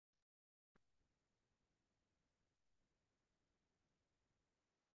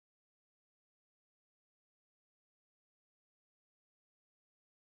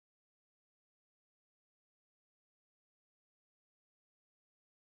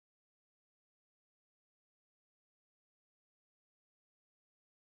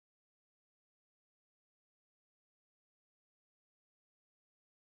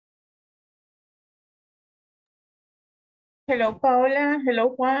Hello, Paula. Hello,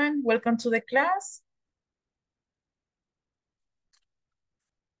 Juan. Welcome to the class.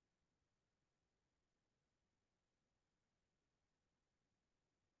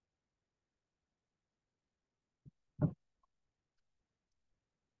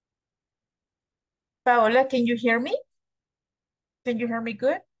 Paola, can you hear me? Can you hear me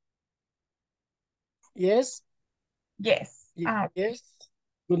good? Yes, Yes. yes.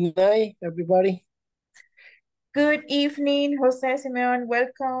 Good night, everybody. Good evening, Jose Simeon.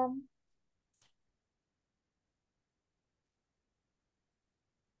 Welcome.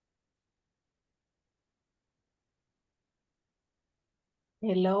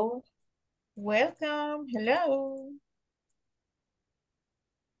 Hello. Welcome. Hello.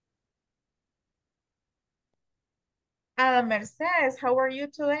 Ada Mercedes, how are you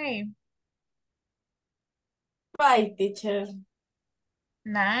today? Bye, teacher.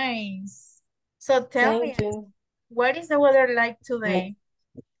 Nice. So tell me, Thank you. what is the weather like Me- today?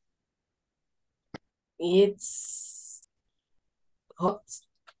 It's hot.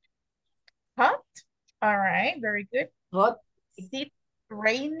 Hot? All right, very good. Hot. Is it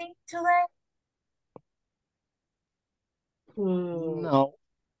raining today? Hmm, No,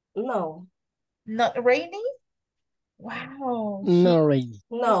 no, Not raining? Wow, no here rain. it's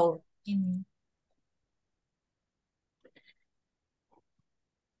no. raining.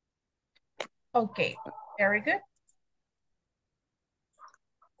 Okay, very good.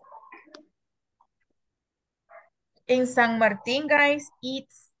 In San Martin, guys,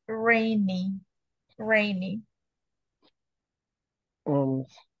 it's rainy. Rainy. Um,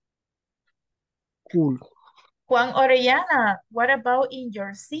 cool. Juan Orellana, what about in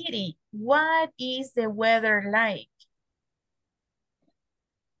your city? What is the weather like?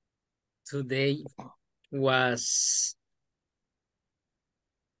 Today was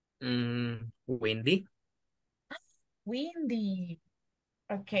windy. Windy.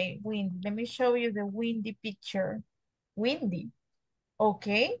 Okay, windy. Let me show you the windy picture. Windy.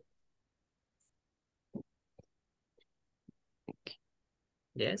 Okay.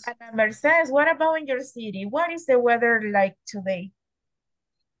 Yes. Ana Mercedes, what about in your city? What is the weather like today?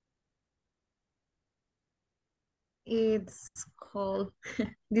 It's cold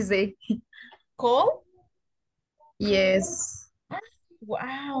this day. Cold? Yes.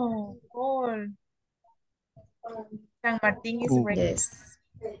 Wow, cold. San Martin is Cool. rainy. Yes.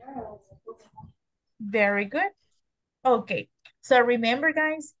 Very good. Okay, so remember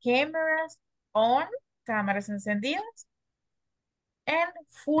guys, cameras on, cámaras encendidas, and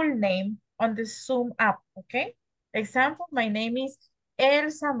full name on the Zoom app, okay? Example, my name is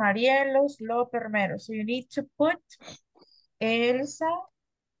Elsa Marielos Lopermero. So you need to put Elsa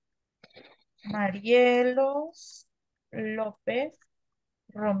Marielos López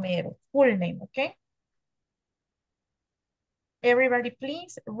Romero, full name, okay? Everybody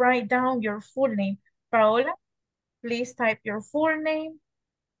please write down your full name. Paola, please type your full name.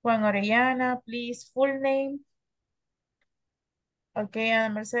 Juan Orellana, please full name. Okay,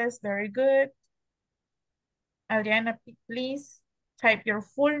 Ana Mercedes, very good. Adriana, please type your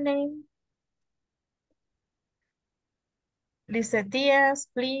full name. Lizeth Diaz,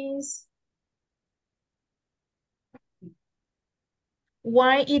 please.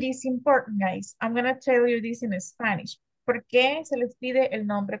 Why it is important, guys? I'm gonna tell you this in Spanish. ¿Por qué se les pide el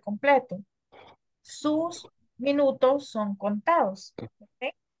nombre completo? Sus minutos son contados,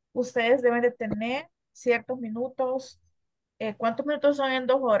 ¿ok? Ustedes deben de tener ciertos minutos. ¿Cuántos minutos son en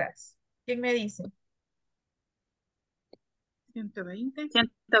 2 horas? ¿Quién me dice? 120.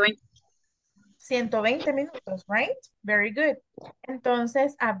 120 minutos, right? Very good.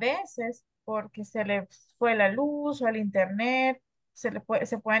 Entonces, a veces, porque se le fue la luz o el internet, se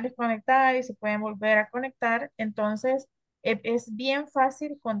pueden desconectar y se pueden volver a conectar. Entonces, es bien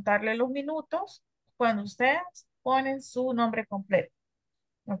fácil contarle los minutos cuando ustedes ponen su nombre completo.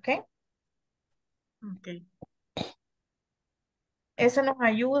 ¿Ok? Ok. Eso nos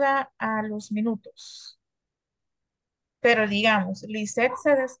ayuda a los minutos. Pero digamos, Lisette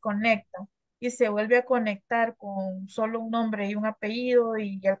se desconecta y se vuelve a conectar con solo un nombre y un apellido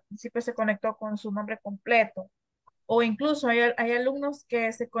y al principio se conectó con su nombre completo. O incluso hay alumnos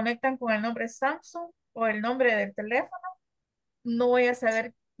que se conectan con el nombre Samsung o el nombre del teléfono, no voy a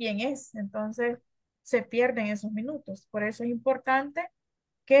saber quién es. Entonces se pierden esos minutos. Por eso es importante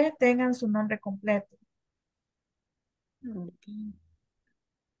que tengan su nombre completo. Ok.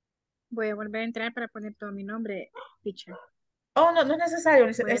 Voy a volver a entrar para poner todo mi nombre, teacher. Oh, no, no es necesario.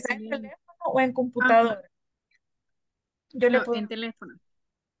 Lisette. Voy a ¿Está en seguir. teléfono o en Ah, computadora? Yo le no, puedo. en teléfono.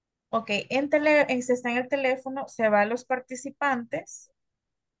 Ok, si está en el teléfono, se va a los participantes,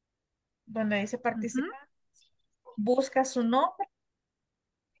 donde dice Ujú. participantes, busca su nombre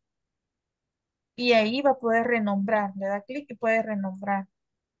y ahí va a poder renombrar. Le da clic y puede renombrar.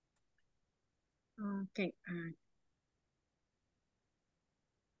 Ok.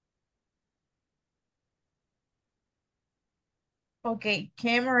 Ok,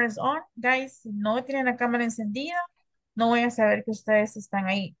 camera is on. Guys, si no tienen la cámara encendida, no voy a saber que ustedes están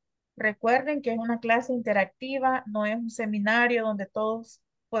ahí. Recuerden que es una clase interactiva, no es un seminario donde todos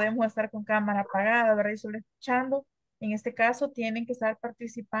podemos estar con cámara apagada, ¿verdad? Y solo escuchando. En este caso, tienen que estar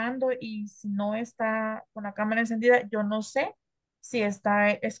participando y si no está con la cámara encendida, yo no sé si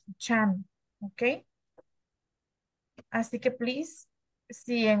está escuchando, ¿ok? Así que, please,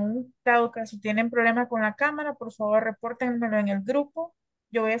 si en un dado caso tienen problema con la cámara, por favor, repórtenmelo en el grupo.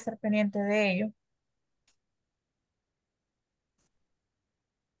 Yo voy a estar pendiente de ello.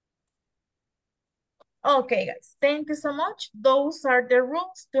 Okay, guys, thank you so much. Those are the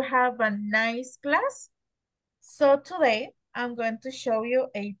rules to have a nice class. So today, I'm going to show you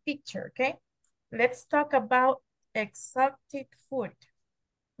a picture, okay? Let's talk about exotic food.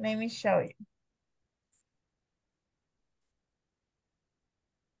 Let me show you.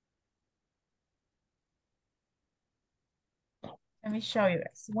 Let me show you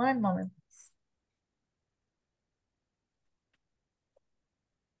guys. One moment, please.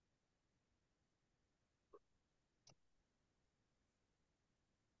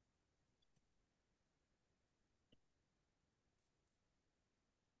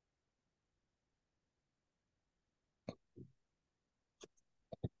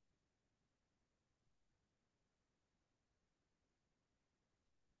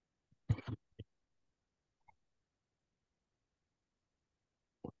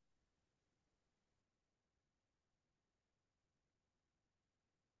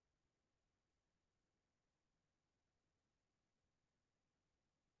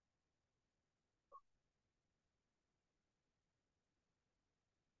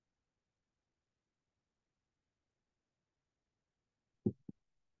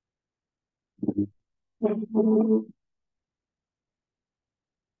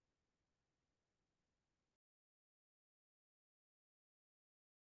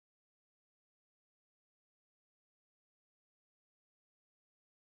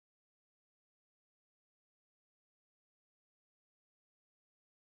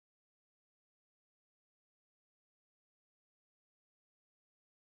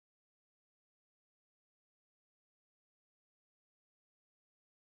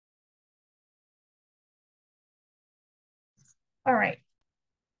 All right.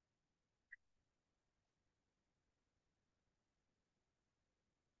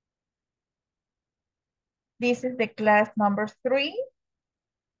 This is the class number 3,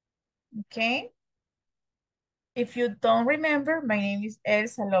 okay? If you don't remember, my name is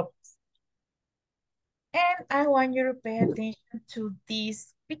Elsa Lopez. And I want you to pay attention to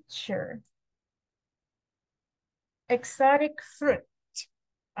this picture. Exotic fruit.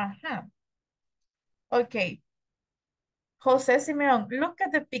 Uh-huh. Okay. Jose Simeon, look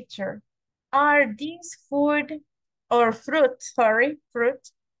at the picture. Are these food or fruit, sorry, fruit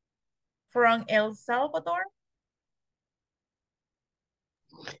from El Salvador?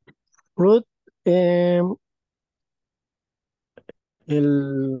 Fruit, el,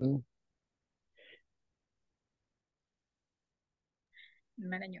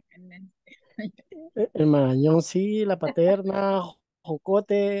 Marañón. el marañón, sí, la paterna,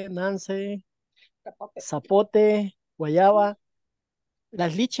 jocote, nance, Zapote. zapote, guayaba.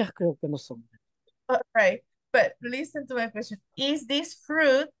 Las lichas creo que no son. All right, but listen to my question. Is this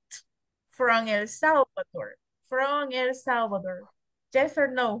fruit from El Salvador? From El Salvador. Yes or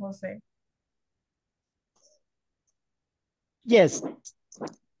no, Jose? Yes,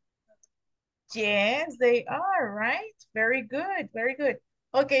 Yes, they are, right? Very good, very good.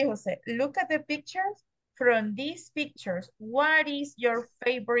 Okay, Jose, look at the pictures. From these pictures, what is your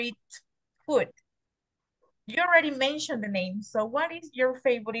favorite food? You already mentioned the name, so what is your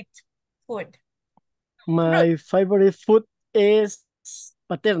favorite food? Fruit. my favorite food is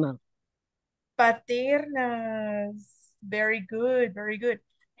paterna. Paternas. Very good, very good.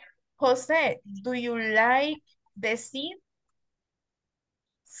 Jose, do you like the seed?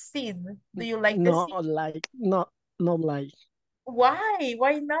 Seed. Do you like the No seed? like, no, no like, Why?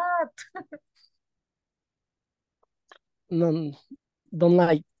 Why not? no, don't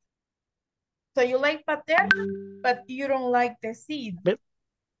like. So you like paterna, but you don't like the seed. But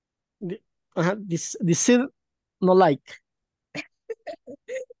this seed, no like.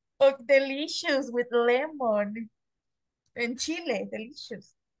 Oh, delicious with lemon and chile.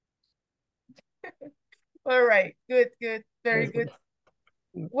 Delicious. All right. Good, good. Very Yes. good.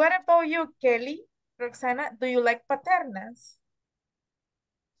 What about you, Kelly? Roxana, do you like paternas?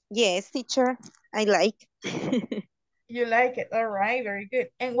 Yes, teacher. I like. You like it. All right, very good.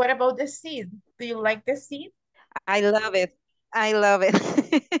 And what about the seed? Do you like the seed? I love it. I love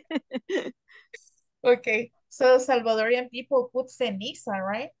it. Okay, so Salvadorian people put ceniza,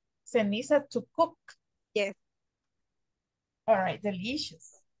 right? Ceniza to cook. Yes, All right,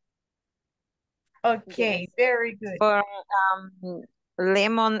 delicious. yes. Okay, very good. For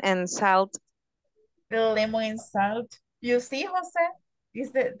lemon and salt. The lemon and salt. You see, Jose?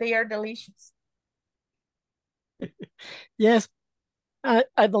 Is that they are delicious. Yes, I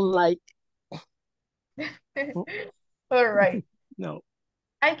don't like. All right. No.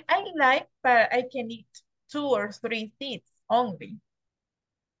 I like, but I can eat 2 or 3 seeds only.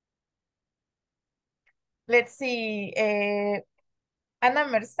 Let's see. Ana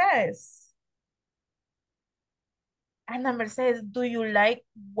Mercedes. Ana Mercedes, do you like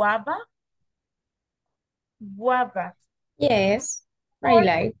guava? Guava. Yes, I All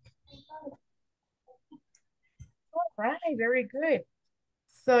like. right, very good.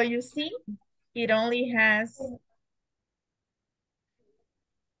 So you see, it only has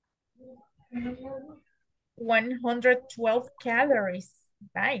 112 calories.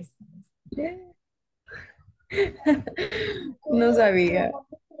 Nice. No sabía.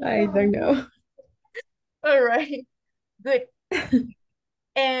 I don't know. All right, good.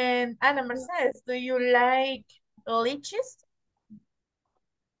 And Ana Mercedes, do you like leeches?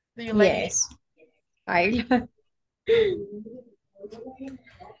 Do you like leeches? Yes, I like.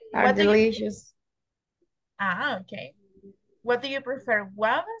 Are What do you, delicious. okay. What do you prefer,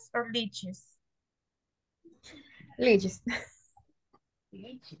 guavas or leeches? Delicious.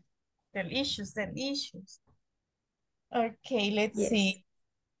 Leeches. Delicious, delicious. Okay, let's Yes. see.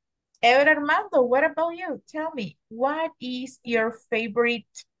 Ever Armando, what about you? Tell me, what is your favorite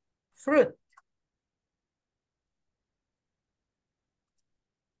fruit?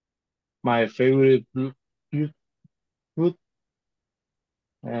 My favorite fruit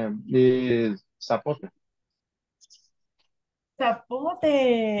is zapote.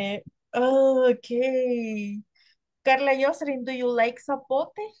 Zapote. Okay. Carla Jocelyn, do you like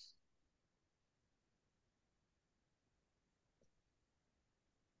zapote?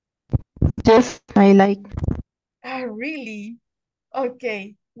 Yes, I like. Ah, really?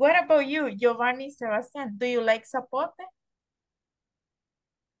 Okay. What about you, Giovanni Sebastian? Do you like zapote?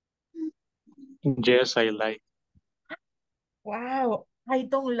 Yes, I like. Wow, I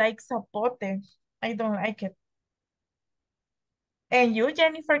don't like zapote. I don't like it. And you,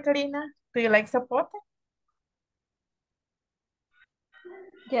 Jennifer Karina, do you like zapote?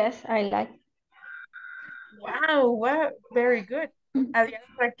 Yes, I like. Wow, wow, very good. Adriana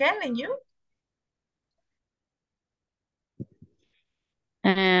Raquel, and you?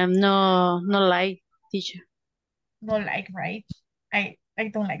 No, no like, teacher. No like, right? I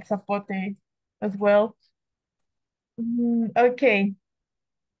don't like zapote as well. Okay.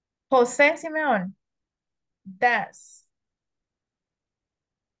 Jose Simeon, das.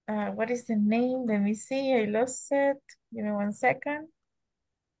 What is the name? Let me see. I lost it. Give me 1 second.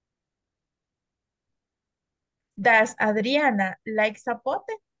 Does Adriana like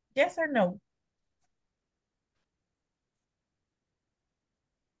zapote? Yes or no?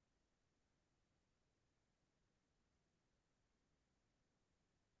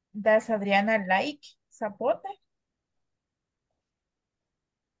 Does Adriana like zapote?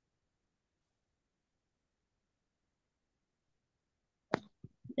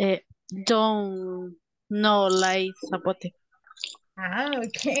 Eh, don't no like zapote.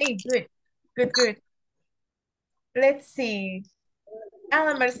 Okay, good. Good, good. Let's see.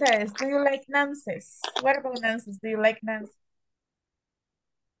 Ana Mercedes, do you like Nances? What about Nances? Do you like Nances?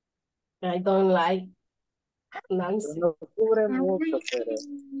 I don't like Nancy. No cubre mucho, pero.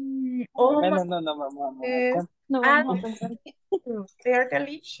 Really? Oh my No, no, no, no, no, no, goodness. No I vamos a pensar que, they are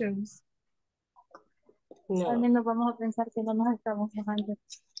delicious. No. también nos vamos a pensar que no nos estamos mojando.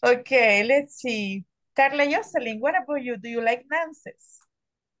 Okay, let's see. Carla Jocelyn, what about you? Do you like Nances?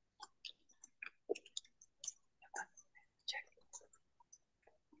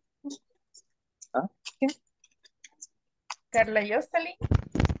 ¿Ah? Carla Jocelyn?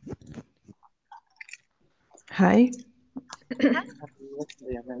 Hi.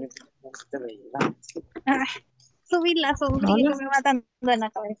 Ah, subir la sombrilla Hola. que me va dando en la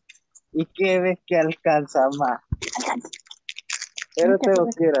cabeza. ¿Y qué ves que alcanza más? Pero tengo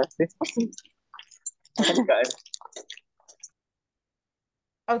que ir así.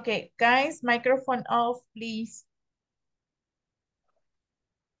 Okay, guys, microphone off, please.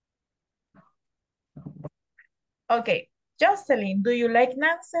 Okay, Jocelyn, do you like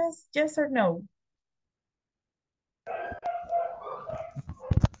Nances? Yes or no?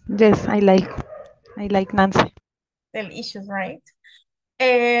 Yes, I like Nancy. Delicious, right?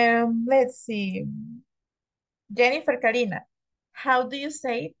 Let's see. Jennifer Karina, how do you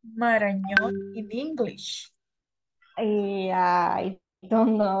say marañón in English? I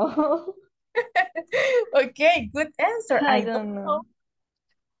don't know. Okay, good answer. I I don't don't know. know.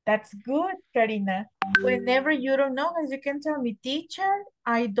 That's good, Karina. Whenever you don't know, as you can tell me, teacher,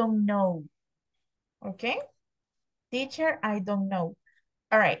 I don't know. Okay? Teacher, I don't know.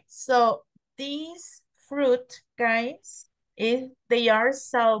 All right, so these fruit, guys, they are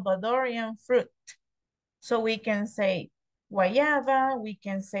Salvadorian fruit. So we can say guayaba, we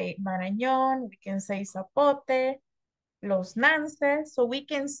can say marañón, we can say zapote, los nances. So we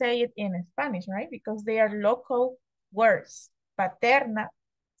can say it in Spanish, right? Because they are local words. Paterna.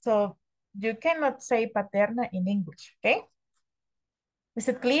 So you cannot say paterna in English, okay? Is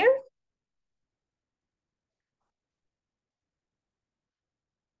it clear?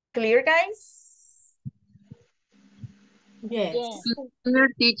 Clear, guys? Yes. Clear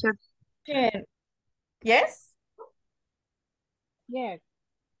teacher. Yes, Yes? Yes.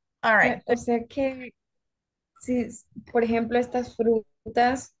 All right, o good. sea que si, por ejemplo, estas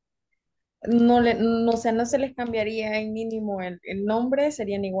frutas no le, no, o sea, no se les cambiaría en mínimo el nombre,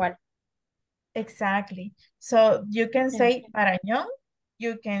 serían igual. Exactly. So you can Ya. say marañón,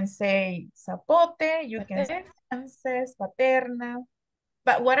 you can say zapote, you can say nances, paterna.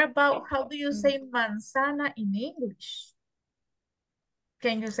 But what about, how do you say manzana in English?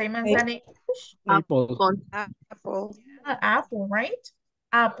 Can you say manzana in English? Apple. Apple. Apple, right?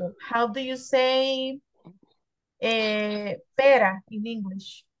 Apple. How do you say pera in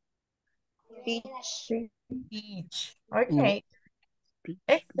English? Peach. Sí. Peach. No. Okay, Peach.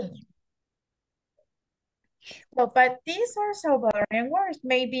 excellent. So, but these are Salvadorian words.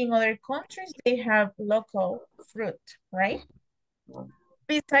 Maybe in other countries they have local fruit, right?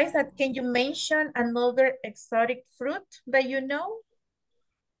 Besides that, can you mention another exotic fruit that you know?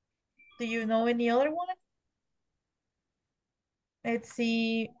 Do you know any other one? Let's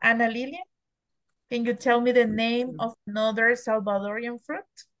see, Ana Lilia, can you tell me the name of another Salvadorian fruit?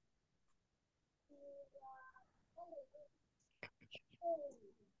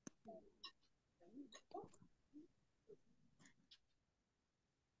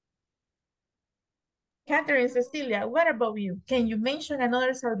 Catherine Cecilia, what about you? Can you mention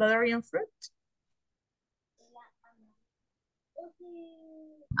another Salvadorian fruit?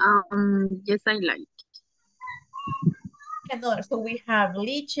 Yes, I like. Another. So we have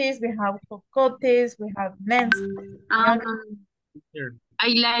lichis, we have cocotes, we have nancy. Um, Here. I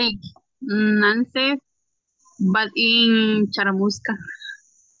like Nancy, but in Charamusca.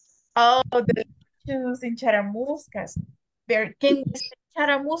 Oh, delicious in charamuscas. Can we say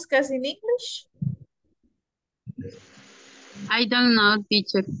charamuscas in English? I don't know,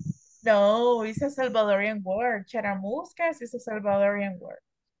 teacher. No, it's a Salvadorian word. Charamuscas is a Salvadorian word.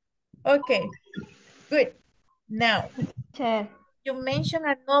 Okay, good. Now, Che, you mentioned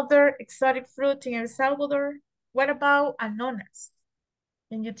another exotic fruit in El Salvador. What about anonas?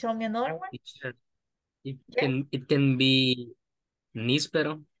 Can you tell me another one? Teacher. It Yes. it can be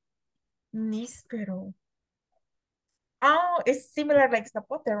níspero. Níspero. Oh, it's similar like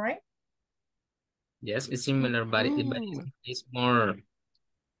zapote, right? Yes, it's similar, but Mm. it's more,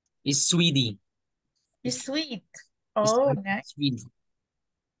 it's sweetie. It's sweet. It's Oh, nice. sweet.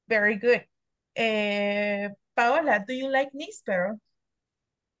 Very good. Paola, do you like níspero?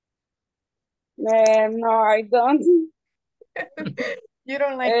 No, I don't. You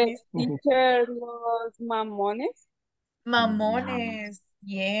don't like níspero? Teacher, los mamones. Mamones.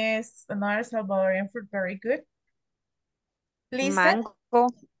 Yes, another Salvadorian fruit. Very good. Lisa, Mango.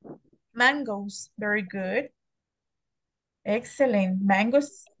 mangoes. Very good. Excellent.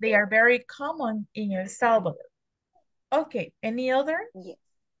 Mangoes, they are very common in El Salvador. Okay, any other? Yes.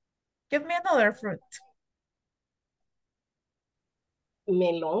 Give me another fruit.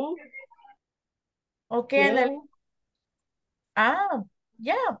 Melón. Okay, and then, Melon. ah,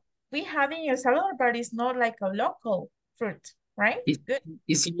 yeah, we have in El Salvador, but it's not like a local fruit, right? It, Good.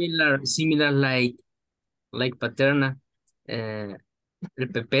 it's similar like paterna, el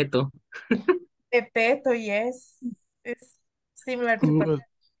pepeto. Pepeto, yes. It's similar to Mm,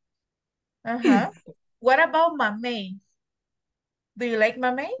 uh-huh. What about mamey? Do you like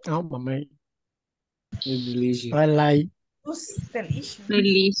mamey? oh, mommy. It's delicious. I like. It's delicious.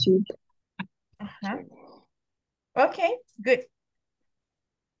 Delicious. Uh-huh. Okay, good.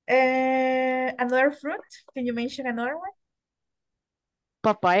 Another fruit? Can you mention another one?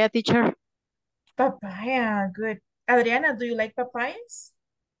 Papaya, teacher. Papaya, good. Adriana, do you like papayas?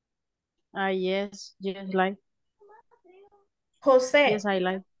 yes, yes, like. Jose, Yes, I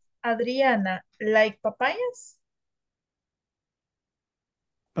like. Adriana like papayas?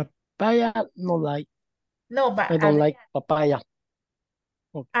 Papaya, no like. No, but I don't like papaya.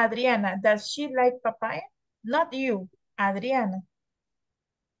 Okay. Adriana, does she like papaya? Not you, Adriana.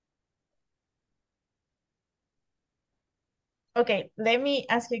 Okay, let me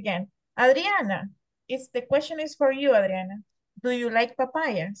ask you again. Adriana, the question is for you, Adriana. Do you like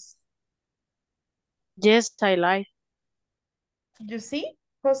papayas? Yes, I like. You see,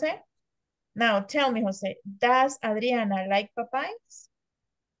 Jose? Now tell me, Jose, does Adriana like papayas?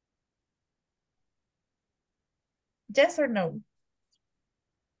 Yes or no?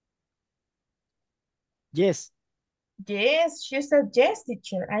 Yes, Yes, she said yes,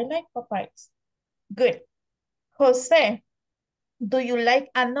 teacher. I like papayas. Good. Jose, do you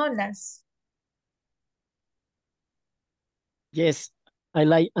like anonas? yes, I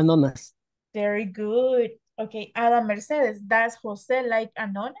like ananas. Very good. Okay, Ada Mercedes, does Jose like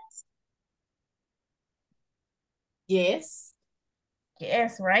anonas? Yes.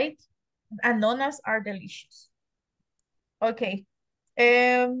 Yes, right? Anonas are delicious. Okay.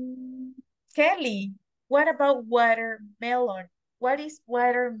 Kelly, what about watermelon? What is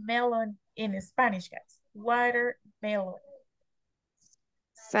watermelon in Spanish, guys? Watermelon.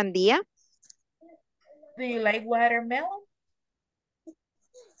 Sandía. Do you like watermelon?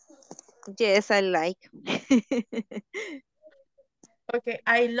 Yes, I like. Okay,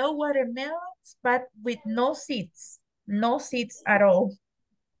 I love watermelons, but with no seeds. No seeds at all.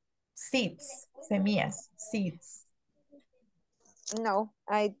 Seeds, semillas, seeds. No,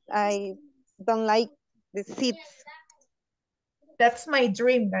 I don't like the seeds. That's my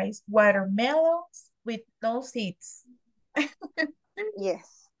dream, guys. Watermelons with no seeds.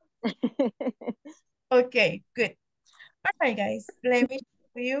 Yes. Okay, good. All right, guys, let me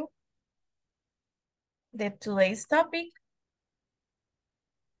show you the today's topic.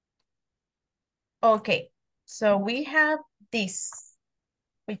 Okay, so we have this,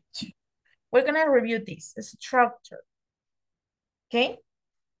 which we're gonna review this structure. Okay.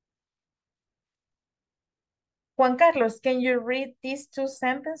 Juan Carlos, can you read these two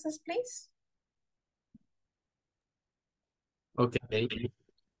sentences, please? Okay.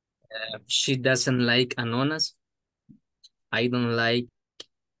 She doesn't like ananas. I don't like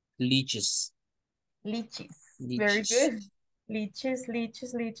lychees. Lychees. Very Lychees. good. Lychees,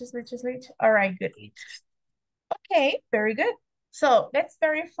 lychees, lychees, lychees, lychees. All right, good. Okay, very good. So let's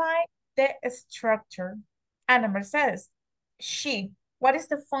verify the structure. Ana Mercedes, she. What is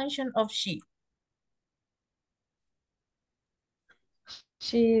the function of she?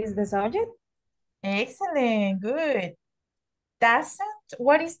 She is the subject. Excellent, good. Doesn't,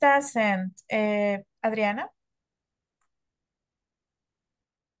 what is doesn't, Adriana?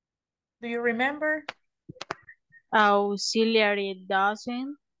 Do you remember? Auxiliary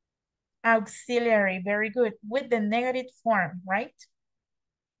doesn't. Auxiliary, very good. With the negative form, right?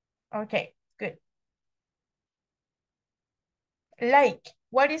 Okay, good. Like,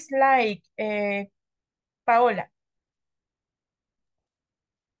 what is like, Paola?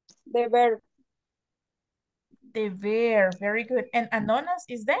 The verb. The verb, very good. And anonas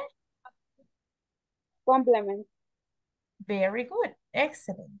is that? Complement. Very good,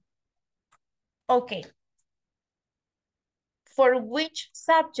 excellent. Okay. For which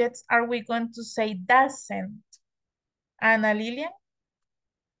subjects are we going to say doesn't? Ana Lilian?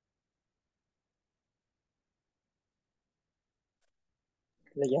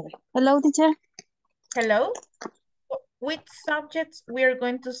 Hello, teacher. Hello? Which subjects we are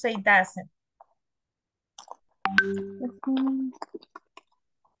going to say doesn't?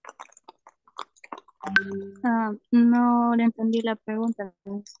 No le entendí la pregunta.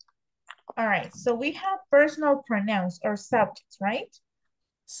 All right, so we have personal pronouns or subjects, right?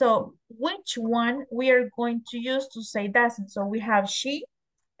 So which one we are going to use to say doesn't? So we have she,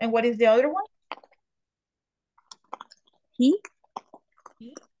 and what is the other one? He.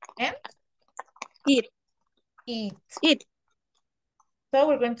 He and It. it. It. So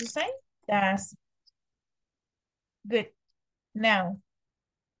we're going to say does. Good. Now,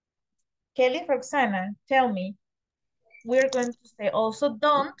 Kelly, Roxana, tell me, we're going to say also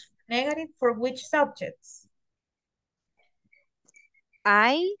don't, negative for which subjects?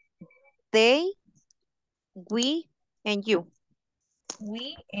 I, they, we, and you.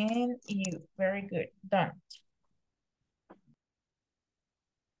 We and you. Very good. Done.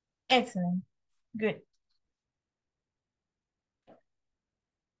 Excellent. Good.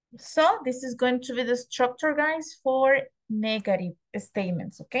 So this is going to be the structure, guys, for negative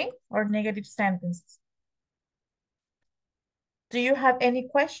statements, okay? Or negative sentences. Do you have any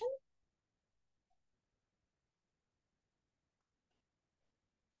question?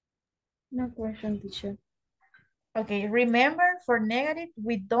 No question, teacher. Okay, remember for negative,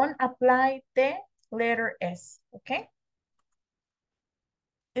 we don't apply the letter S, okay?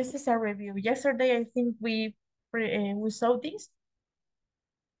 This is a review. Yesterday, I think we saw this.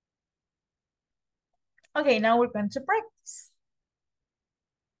 Okay, now we're going to practice.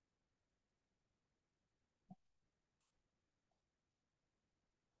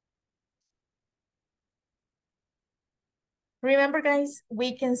 Remember, guys,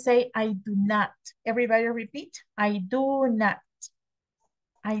 we can say, I do not. Everybody repeat, I do not.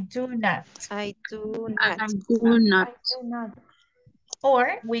 I do not. I do I not. do not. I do not.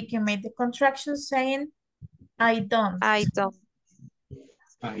 Or we can make the contraction saying, I don't. I don't.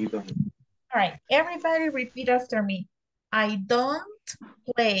 I don't. All right, everybody repeat after me. I don't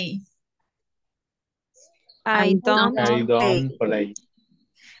play. I don't I play. don't play.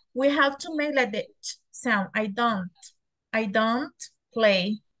 We have to make like the ch sound. I don't. I don't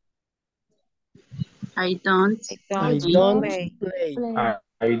play. I don't I I don't don't play. play. Play.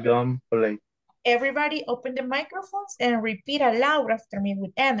 I don't play. Everybody open the microphones and repeat aloud after me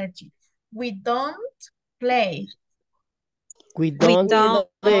with energy. We don't play. We We don't don't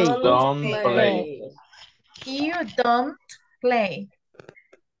play. Don't play. play. You don't play.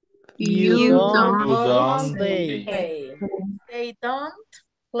 You You You don't don't You don't play. play. play. They don't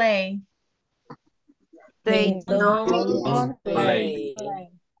play. They They don't Don't Don't play. play.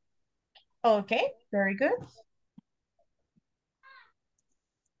 Okay, very good.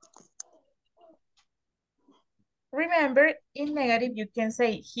 Remember, in negative, you can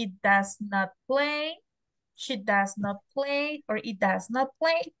say he does not play, she does not play, or it does not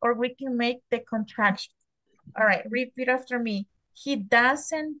play, or we can make the contraction. All right, repeat after me. He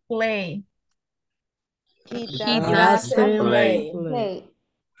doesn't play. He He doesn't does. Doesn't Play. play.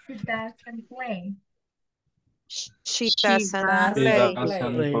 She doesn't play. She She doesn't does. He play.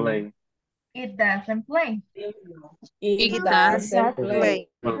 doesn't Play. play. It doesn't play. It It does. doesn't play.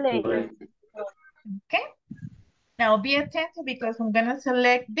 Play. Okay? Now be attentive because I'm gonna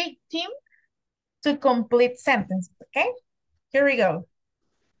select victim to complete sentence, okay? Here we go.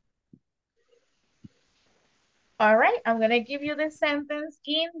 All right, I'm gonna give you the sentence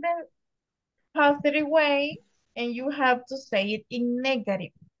in the positive way and you have to say it in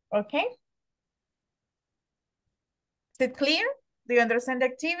negative, okay? Is it clear? Do you understand the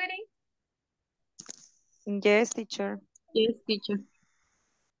activity? Yes, teacher. Yes, teacher.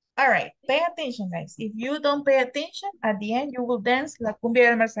 All right, pay attention, guys. If you don't pay attention, at the end, you will dance La Cumbia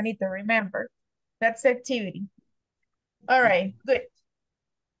del Marsanito, remember. That's the activity. All right, good.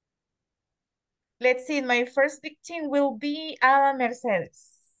 Let's see, my first victim will be Ada Mercedes.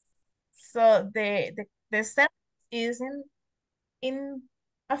 So the sentence is in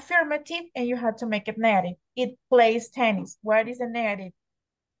affirmative and you have to make it negative. It plays tennis. What is a negative?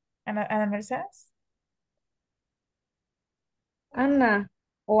 Ana Mercedes? Ana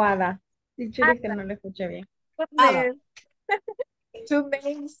o Ada. Teacher, es que Ada. no le escuché bien. Goodness. Two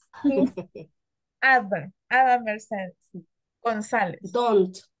names. Ada Mercedes González.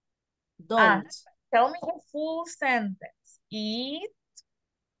 Don't. Ah, Don't. tell me the full sentence.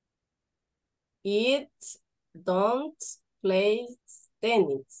 It don't play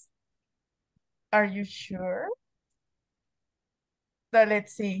tennis. Are you sure? So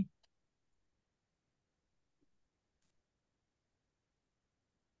let's see.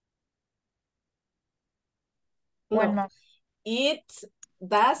 One No. moment. It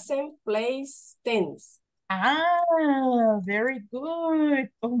doesn't play tennis. Ah, very good.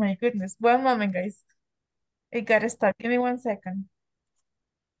 Oh my goodness. One moment, guys. I gotta stop. Give me 1 second.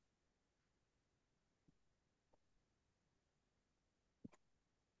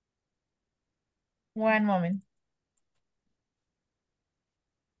 One moment.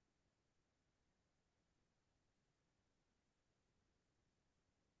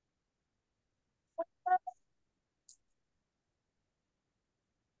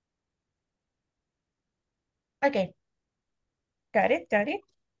 Okay. Got it, got it.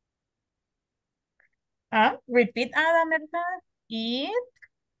 Repeat, Ada, ¿verdad?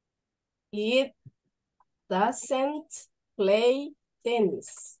 It doesn't play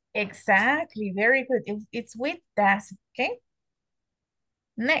tennis. Exactly. Very good. It's with does, okay?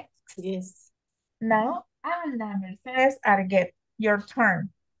 Next. Yes. Now, Ana Mercedes Arguet, your turn.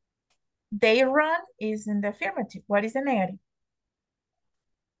 They run is in the affirmative. What is the negative?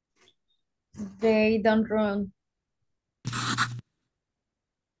 They don't run.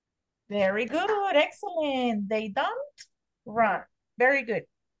 Very good. Excellent. They don't run. Very good.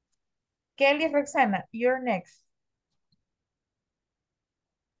 Kelly Roxana, you're next.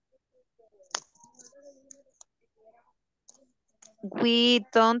 We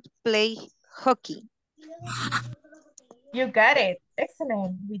don't play hockey. You got it.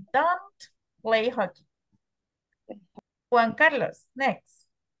 Excellent. We don't play hockey. Juan Carlos, next.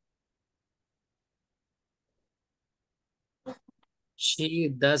 She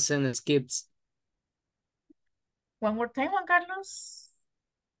doesn't skip. One more time, Juan Carlos.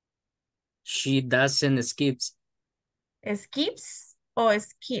 She doesn't skip. Skips or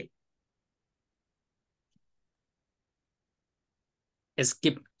skip?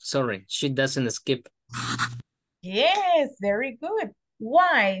 Skip. Sorry, she doesn't skip. Yes, very good.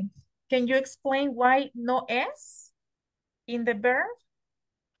 Why? Can you explain why no S in the verb?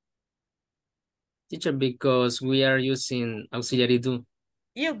 Teacher, because we are using auxiliary do.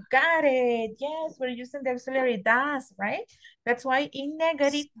 You got it. Yes, we're using the auxiliary does, right? That's why in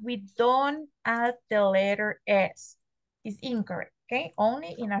negative, we don't add the letter S. It's incorrect, okay?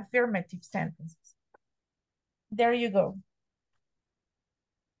 Only in affirmative sentences. There you go.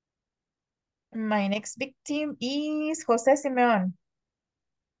 My next victim is Jose Simeon.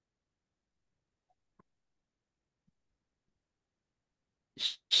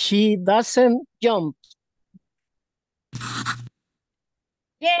 She doesn't jump.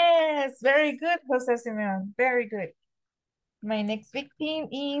 Yes, very good, Jose Simeon. Very good. My next victim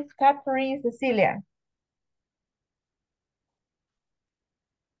is Catherine Cecilia.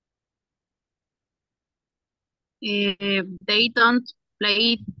 They don't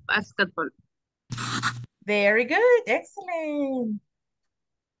play basketball. Very good. Excellent.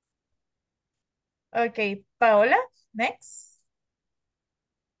 Okay, Paola, next.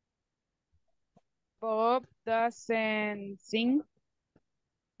 Bob doesn't sing.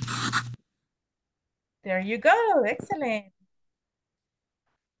 There you go. Excellent.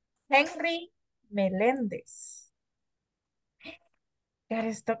 Henry Melendez.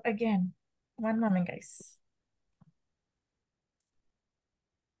 Gotta stop again. One moment, guys.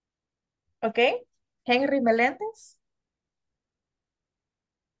 Okay, Henry Melendez.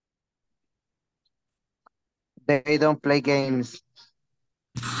 They don't play games.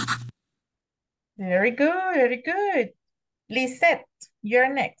 Very good, very good. Lisette,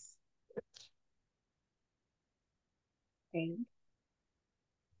 you're next. Okay.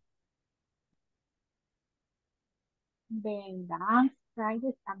 They dance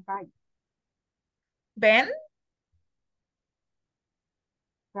Fridays and Fridays. Ben,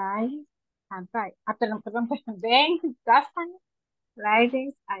 Fridays and Fridays. Ah, perdón, perdón, perdón. They doesn't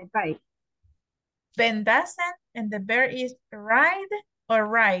Fridays and Fridays. Ben doesn't, and the verb is ride or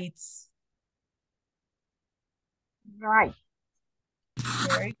rides. Right.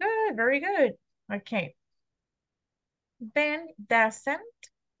 Very good, very good. Okay. Ben doesn't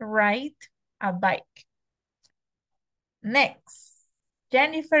ride a bike. Next.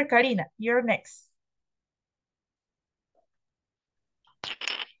 Jennifer Karina, you're next.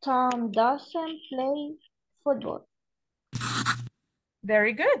 Tom doesn't play football.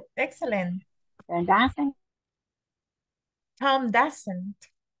 Very good, excellent. They're dancing. Tom doesn't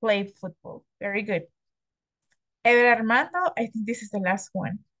play football. Very good. Ever Armando, I think this is the last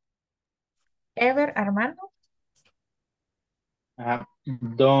one. Ever Armando? Uh,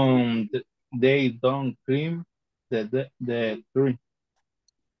 don't they don't climb the tree.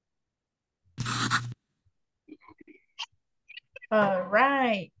 All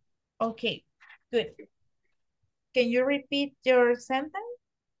right. Okay, good. Can you repeat your sentence?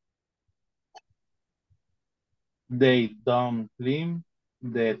 They don't climb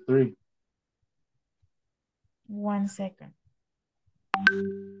the tree. 1 second.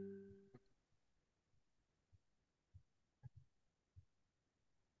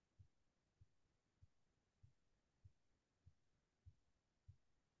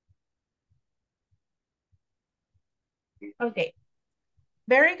 Okay,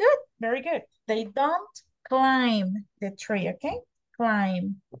 very good, very good. They don't climb the tree, okay?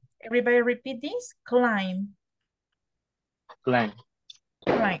 Climb. Everybody repeat this, climb, Climb.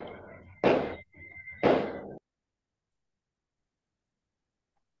 climb.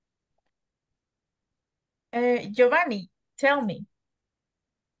 Giovanni, tell me.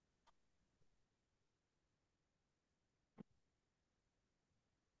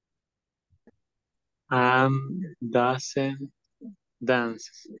 Doesn't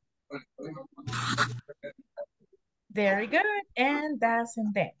dance. Very good, and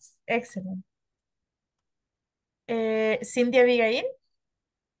doesn't dance. Excellent. Cindy Abigail,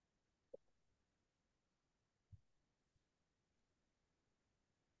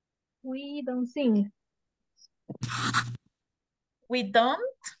 We don't sing. we don't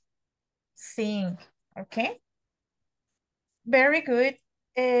sing, okay? Very good.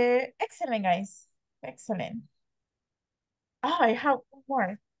 Excellent, guys. Excellent. Oh, I have one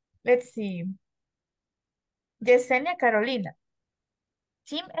more. Let's see. Yesenia Carolina.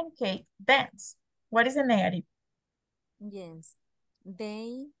 Tim and Kate dance. What is the negative? Yes.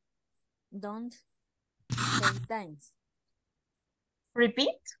 They don't play dance.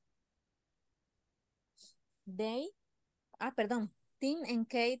 Repeat. Perdón. Tim and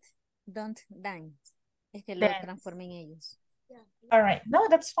Kate don't dance. Es que lo Dance. transformé en ellos. All right. No,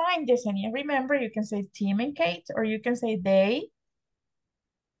 that's fine, Yesenia. Remember, you can say Tim and Kate, or you can say they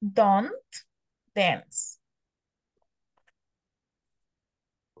don't dance.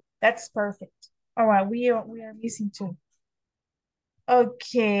 That's perfect. All right, we are missing two.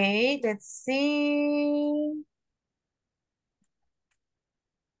 Okay, let's see.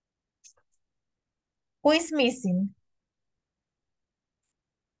 Who is missing?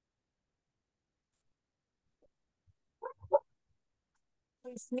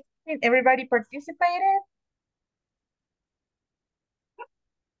 Who is missing? Everybody participated?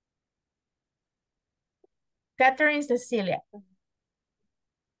 Catherine Cecilia.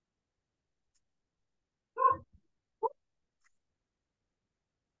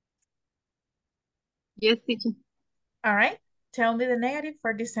 Yes, teacher. All right, tell me the negative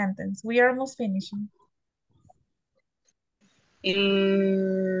for this sentence. We are almost finishing.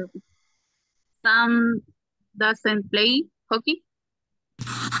 Sam doesn't play hockey.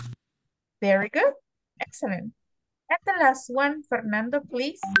 Very good. Excellent. And the last one, Fernando,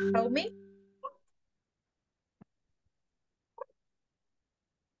 please help me.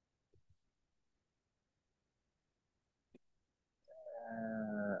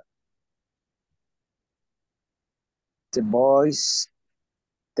 The boys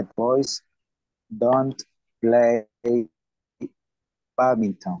don't play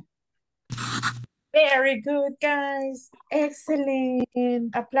badminton. Very good, guys.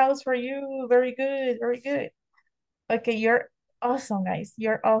 Excellent. Applause for you. Very good. Very good. Okay, you're awesome, guys.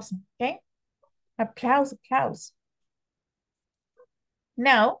 You're awesome. Okay. Applause, applause.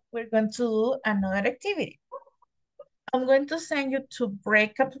 Now we're going to do another activity. I'm going to send you to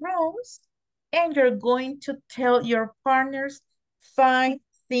breakout rooms and you're going to tell your partners 5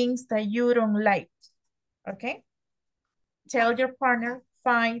 things that you don't like. Okay. Tell your partner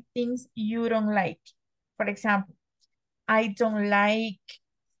 5 things you don't like. For example, I don't like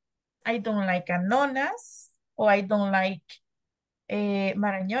anonas, or I don't like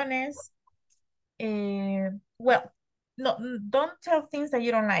marañones. Well, no, don't tell things that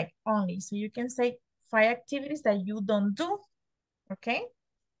you don't like only. So you can say 5 activities that you don't do, okay?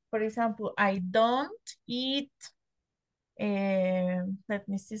 For example, I don't eat, let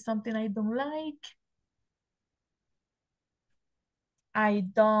me see something I don't like. I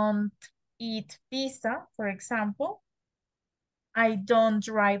don't eat pizza, for example. I don't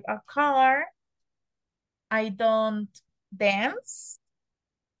drive a car. I don't dance.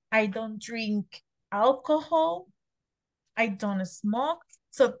 I don't drink alcohol. I don't smoke.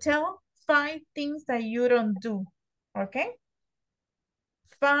 So tell 5 things that you don't do, okay?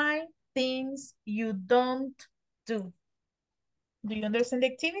 5 things you don't do. Do you understand the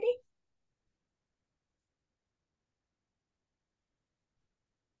activity?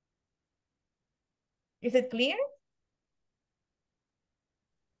 Is it clear?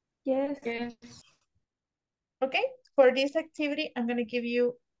 Yes. Yes. Okay, for this activity, I'm gonna give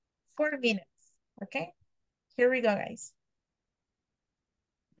you 4 minutes, okay? Here we go, guys.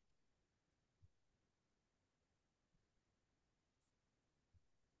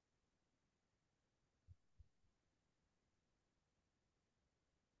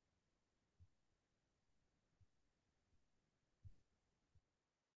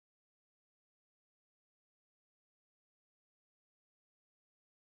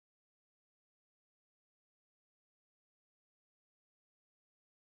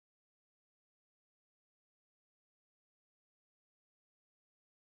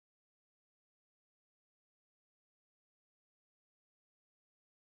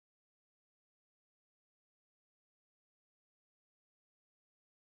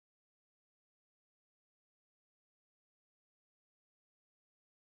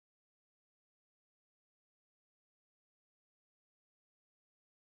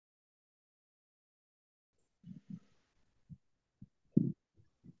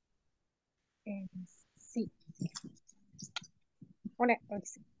 Sí. Hola,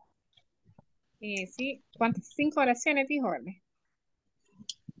 sí. Sí, ¿cuántas? 5 oraciones dijo, ¿verdad?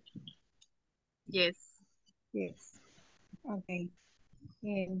 Yes. Yes. Ok.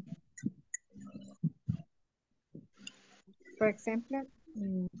 Eh, por ejemplo,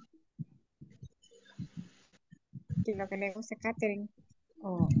 que lo que le gusta a Catherine,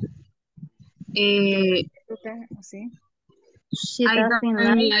 o que le Eh, gusta fruta, o sí. She I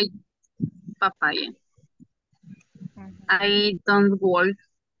doesn't like papaya. I don't work.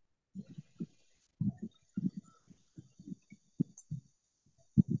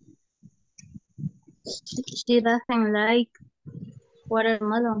 She doesn't like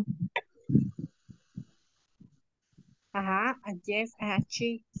watermelon. Yes,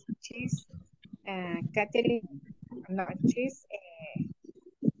 cheese, Catherine, no, cheese,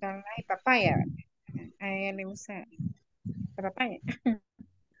 don't like papaya. A ella le gusta la papaya.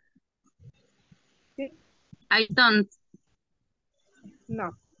 Sí, I don't.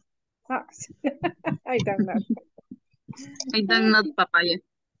 no, no, I don't know. I don't not papaya.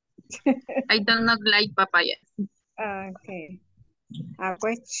 I don't not like papaya. Okay.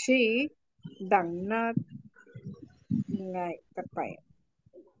 Pues she does not like papaya.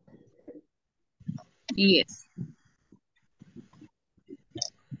 Yes.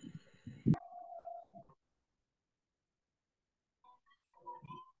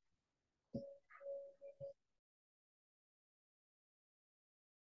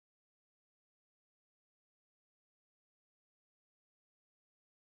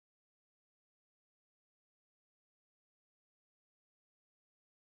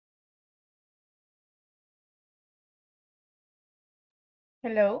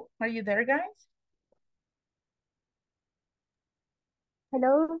 Hello, are you there, guys?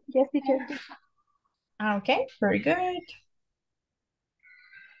 Hello, yes, teacher. Okay, very good.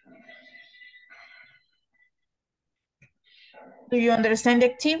 Do you understand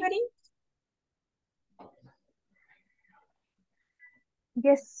the activity?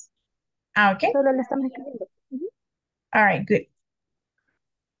 Yes, Okay, solo le estamos escribiendo. all right, good.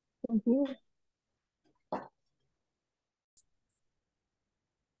 Thank you.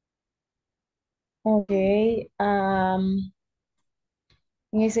 Okay. En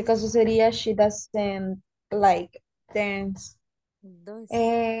ese caso sería she doesn't like dance. Does,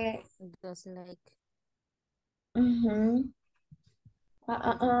 Eh, does like. ujú.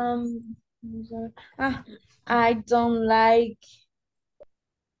 Ah, I don't like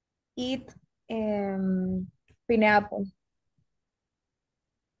eat pineapple.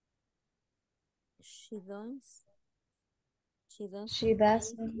 She don't. She She doesn't like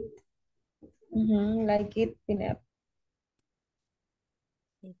doesn't like eat pineapple.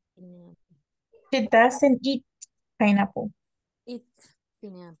 it pineapple. She doesn't eat pineapple. Eat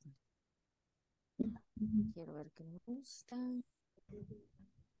pineapple. Quiero ver qué me gusta.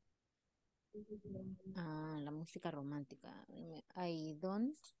 La música romántica. I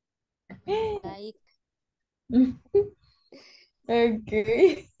don't like.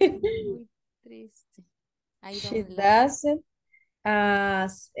 Okay. Muy triste. I She don't like doesn't.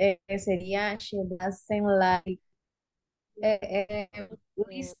 Sería she doesn't like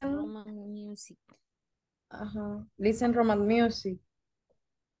listen. Roman music. Listen romantic music.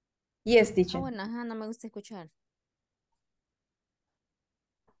 Yes, teacher. Bueno, no me gusta escuchar.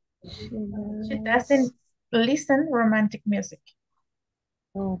 She doesn't listen romantic music.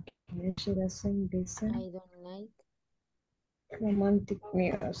 Okay, she doesn't listen I don't like romantic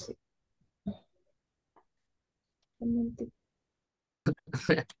music. Romantic.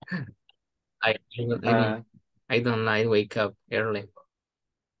 I don't like wake up early.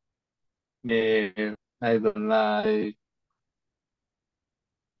 I don't like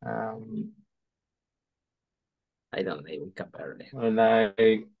I don't like wake up early. I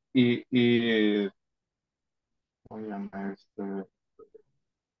like eat ¿cómo se llama esto?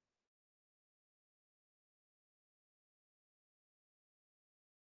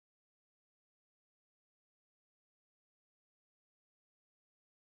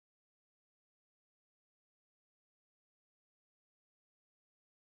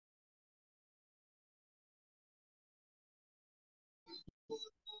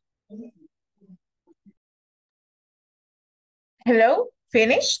 Hello,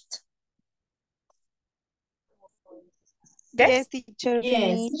 finished? Yes, Yes, teacher, Yes,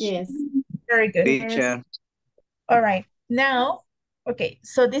 finish. yes. very good. Teacher, All right, now, okay,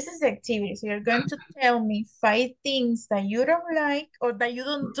 so this is the activity. So you're going to tell me 5 things that you don't like or that you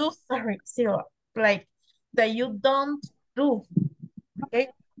don't do, sorry, zero, like that you don't do, okay?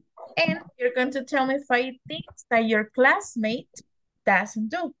 And you're going to tell me 5 things that your classmate doesn't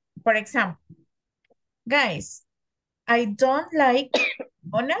do. For example, guys, I don't like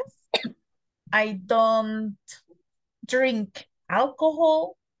donuts. I don't drink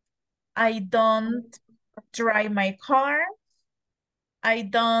alcohol. I don't drive my car. I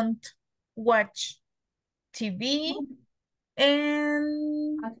don't watch TV.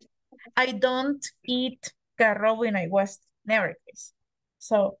 And I don't eat carro when I was nervous.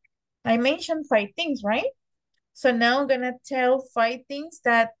 So I mentioned 5 things, right? So now I'm gonna tell 5 things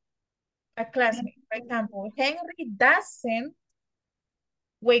that a classmate, for example, Henry doesn't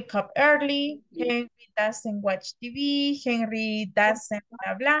wake up early, Henry doesn't watch TV, Henry doesn't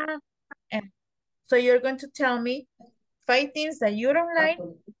blah blah. And so you're going to tell me 5 things that you don't like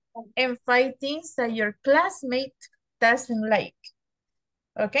and 5 things that your classmate doesn't like.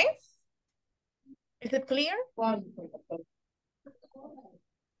 Okay? Is it clear?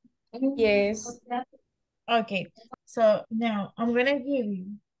 Yes. Okay, so now I'm gonna give you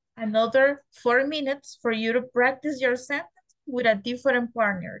another 4 minutes for you to practice your sentence with a different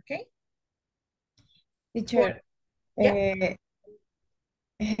partner, okay? Teacher, Yeah.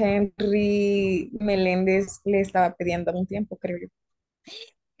 Henry Meléndez le estaba pidiendo un tiempo, creo yo.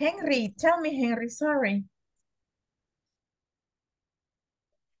 Henry, tell me, Henry, sorry.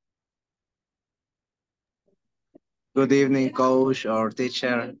 Good evening, coach or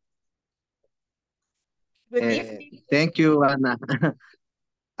teacher. Good evening. Thank you, Anna.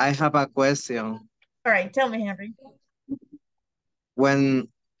 I have a question. All right, tell me, Henry.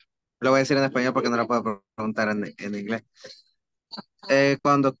 When, lo voy a decir en español porque no lo puedo preguntar en inglés.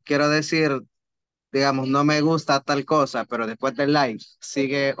 Cuando quiero decir, digamos, no me gusta tal cosa, pero después del like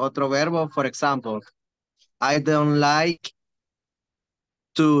sigue otro verbo, for example, I don't like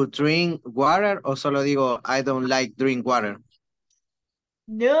to drink water, o solo digo, I don't like drink water.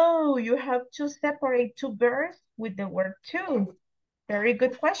 No, you have to separate two verbs with the word to. Very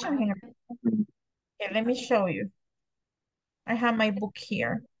good question, Henry. Okay, let me show you. I have my book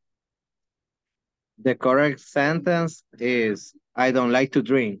here. The correct sentence is, I don't like to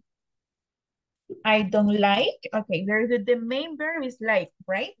drink. I don't like. Okay, very good. The main verb is like,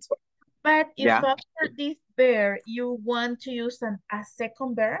 right? But if Yeah. after this verb you want to use a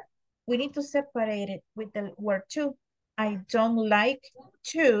second verb, we need to separate it with the word to. I don't like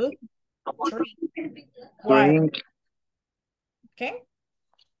to drink water. Drink. Okay?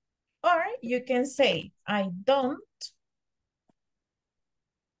 Or you can say, I don't.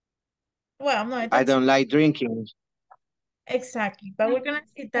 Well, no, I don't like drinking. exactly. But we're going to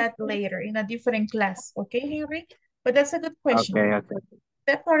see that later in a different class. Okay, Henry? But that's a good question. Okay, okay.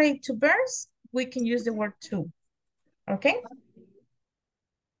 Separate two verbs, we can use the word to. Okay?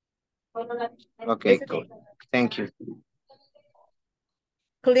 Okay, Is it cool. Thank you.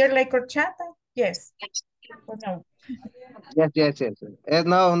 clear like horchata? Yes. Or no? Yes, yes, yes. Es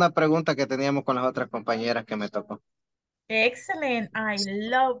no una pregunta que teníamos con las otras compañeras que me tocó. Excellent. I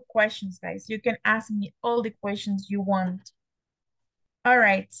love questions, guys. You can ask me all the questions you want. All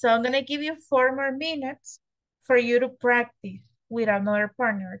right, so I'm gonna give you 4 more minutes for you to practice with another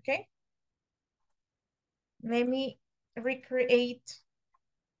partner, okay? Let me recreate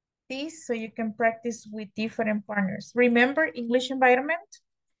this so you can practice with different partners. Remember, English environment,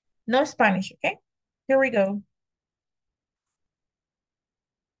 no Spanish, okay? Here we go.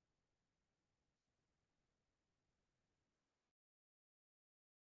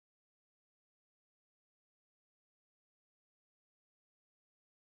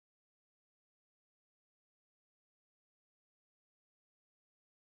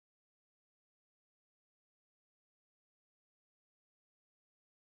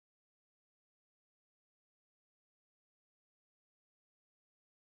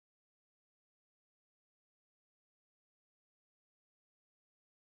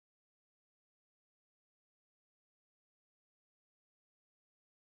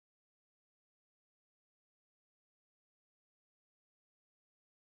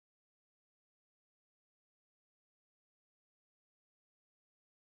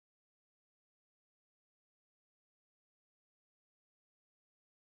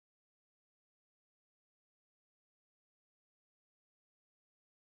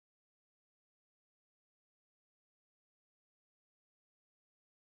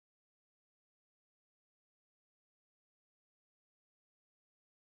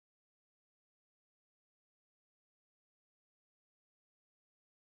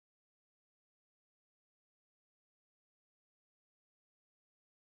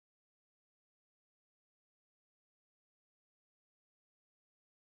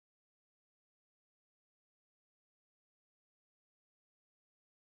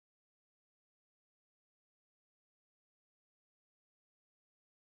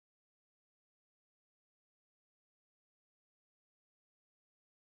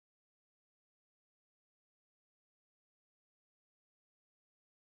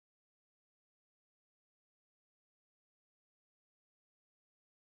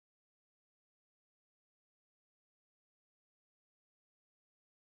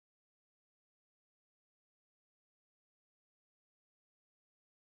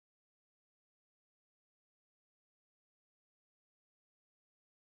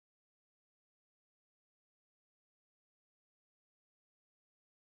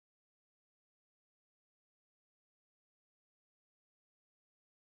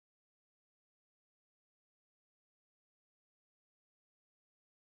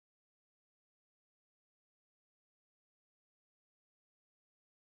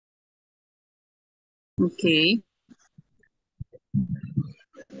 Okay.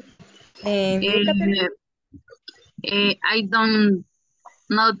 And you, Catherine? I don't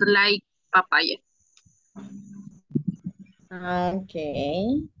not like papaya.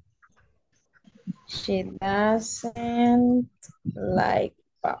 Okay. She doesn't like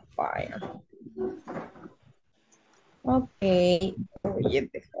papaya. Okay. Oye,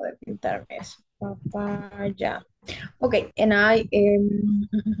 deja de pintarme eso. Papaya. Okay, and I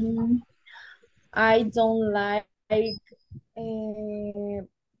don't like uh,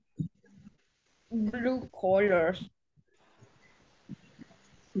 blue colors.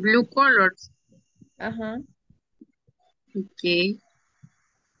 Blue colors. Uh-huh. Okay.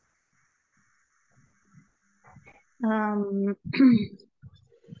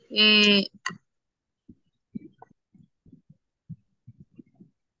 eh,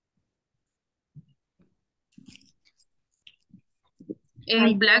 I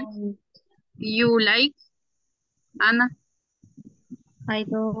in black, don't, you like, Anna? I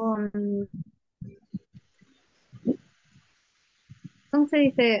don't, ¿cómo se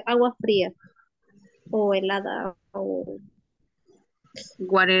dice? Agua fría o helada o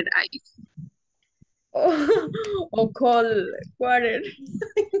Water ice. Or cold water.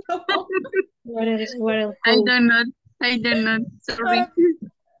 No. water I cold. don't know. I don't know. Sorry.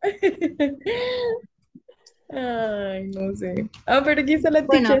 Ay, no sé. Ah, pero aquí está la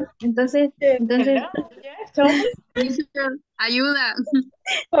Bueno, teacher. entonces, Hello, yes, tell me. Teacher, ayuda.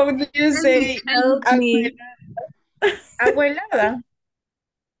 How do you say help me. Agua helada.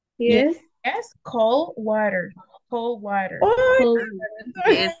 Yeah. Yes, Yes, cold water. Cold water. Oh, cold.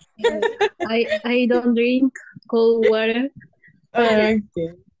 Yes. I don't drink cold water. okay.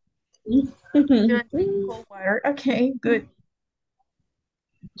 You don't drink cold water. Okay, good.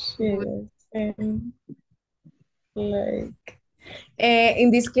 She doesn't like. In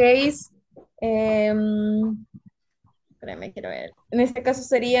this case, espérame, quiero ver. En este caso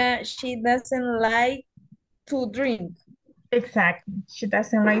sería she doesn't like to drink. Exactly. She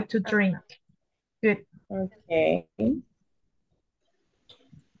doesn't like to drink. Good. Okay.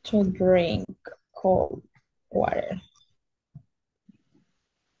 To drink cold water.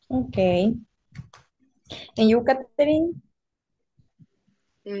 Okay. And you, Catherine?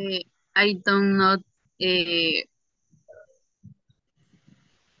 I don't know. Eh,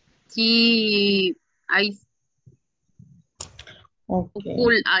 tea ice. Okay.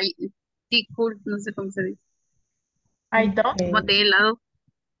 Cool ice. Tea cool. No sé cómo se dice. I don't. Como de helado.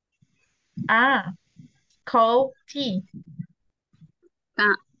 Ah, cold tea.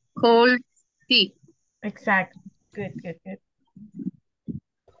 Ah, cold tea. Exactly. Good, good, good.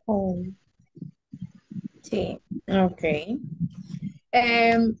 Cold tea. Okay.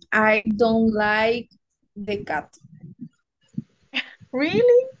 I don't like the cat.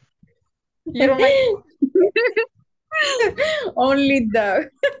 Really? You don't like? Only dog.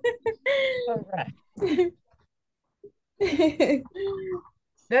 All right.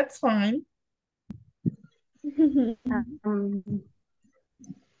 That's fine. Um,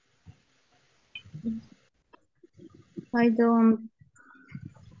 I don't,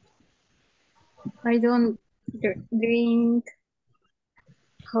 I don't drink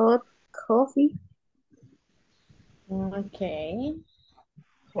hot coffee. Okay.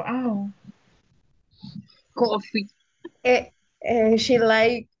 Wow. Coffee. She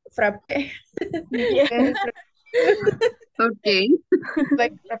like frappe. Yes, Okay.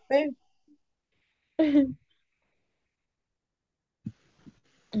 like frappe.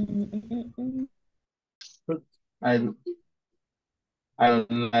 I I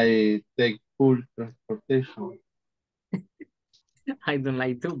don't like take full transportation. I don't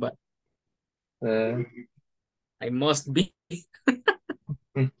like to, but Uh, I must be.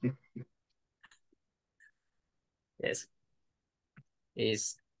 Yes,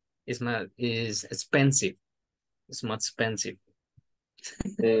 is is expensive. It's more expensive.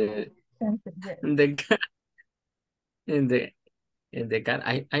 uh, Yes. The car, in the car,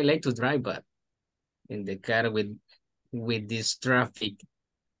 I like to drive, but in the car with this traffic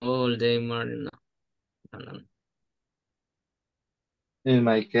all day morning. No, no, no. in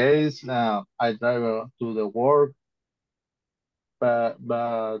my case, I drive to the work, but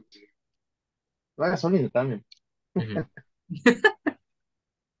la gasolina también. Mhm.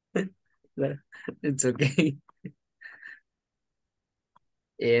 It's okay.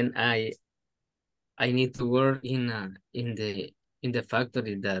 And I need to work in the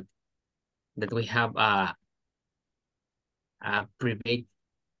factory that we have a uh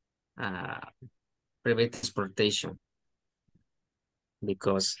private transportation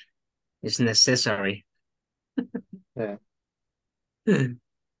because it's necessary. Yeah.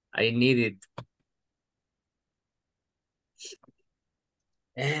 I need it.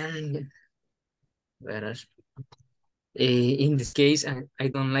 And whereas in this case, I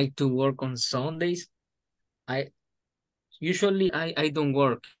don't like to work on Sundays. I usually I don't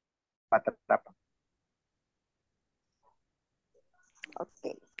work.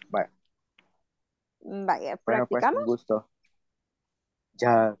 Ok. Bueno, Vaya, bueno, pues un ¿practicamos? gusto.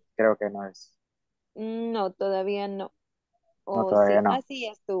 Ya creo que no es. No, todavía no. No, O todavía sí. no. Ah, sí,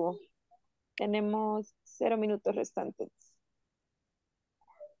 ya estuvo. Tenemos 0 minutos restantes.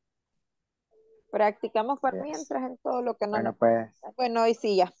 Practicamos por Yes. mientras en todo lo que no Bueno, nos... pues. Bueno, hoy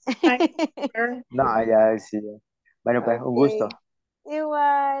sí ya. No, ya sí. Bueno, pues un gusto. Ok.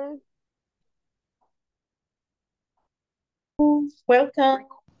 Igual. Welcome.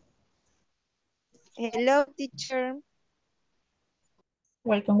 Hello, teacher.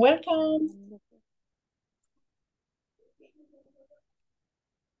 Welcome, welcome.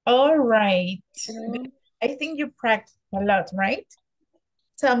 All right. I think you practice a lot, right?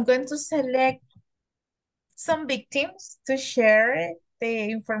 So I'm going to select some victims to share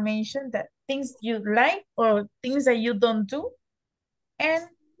the information that things you like or things that you don't do and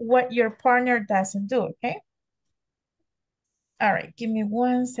what your partner doesn't do, okay? All right, give me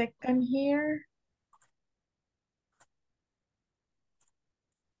 1 second here.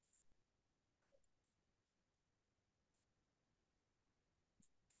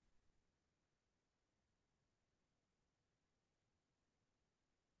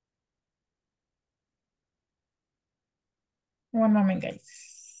 One moment, guys.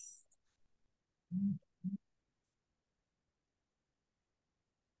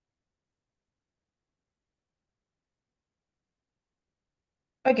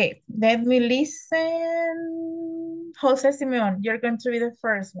 Okay, let me listen. Jose Simeon, you're going to be the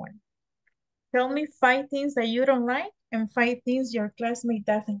first one. Tell me 5 things that you don't like and 5 things your classmate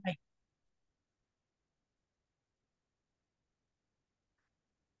doesn't like.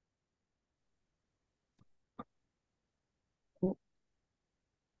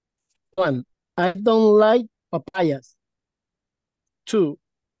 One, I don't like papayas. Two,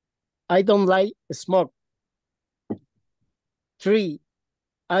 I don't like smoke. Three,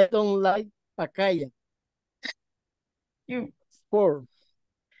 I don't like papaya. You. Four,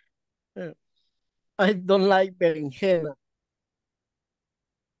 I don't like berenjena.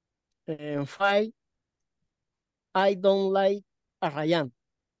 And five, I don't like arrayán.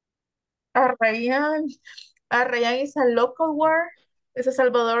 Arrayan. Arrayan is a local word. It's a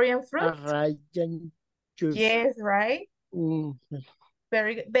Salvadorian fruit. Arrayán juice. Yes, right?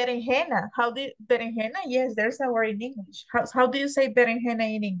 Very good. Berenjena. How do you, berenjena? Yes, there's a word in English. How do you say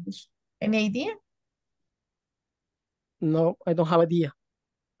berenjena in English? Any idea? No, I don't have idea.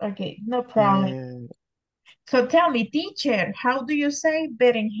 Okay, no problem. So tell me, teacher, how do you say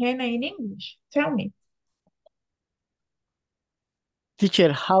berenjena in English? Tell me.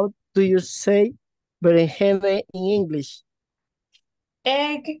 Teacher, how do you say berenjena in English?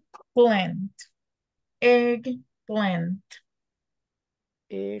 Eggplant. Eggplant.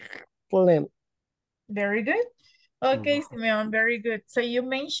 Eggplant. Very good. Okay, Simeon, very good. So you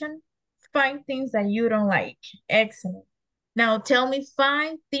mentioned 5 things that you don't like. Excellent. Now tell me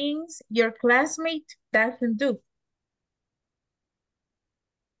 5 things your classmate doesn't do.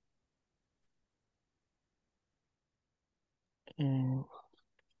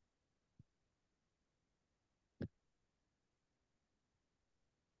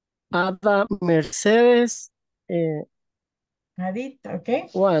 Ada Mercedes. Adit, okay.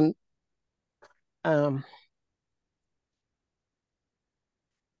 One.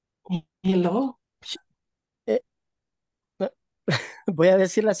 Hello. Voy a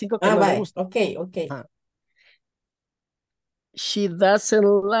decir las 5 que no le Bye. gustan. Okay. She doesn't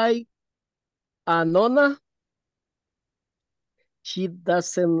like Anona. She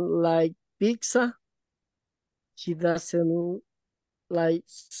doesn't like pizza. She doesn't like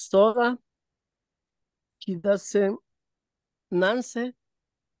soda. She doesn't Nancy.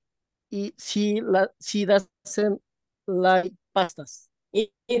 Y she doesn't like pastas.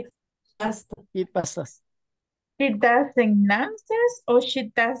 Eat pasta. Eat pastas. She doesn't nonsense or she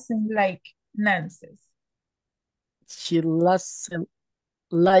doesn't like nonsense? She doesn't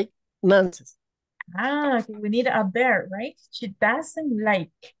like nonsense. Ah, okay, we need a verb, right? She doesn't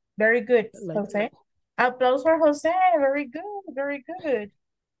like. Very good, Jose. Applause for Jose. Very good, very good.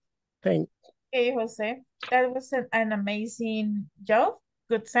 Thank you. Okay, Jose. That was an amazing job.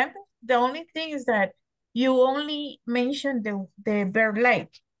 Good sentence. The only thing is that you only mentioned the verb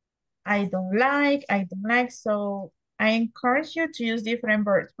like. I don't like. So I encourage you to use different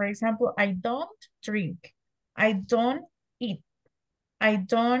verbs. For example, I don't drink. I don't eat. I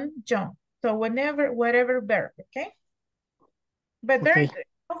don't jump. So whatever verb, okay? But very good.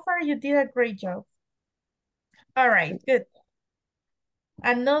 So far, you did a great job. All right, good.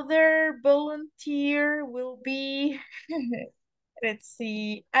 Another volunteer will be, let's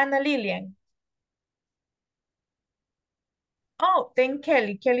see, Anna Lilian. Oh, then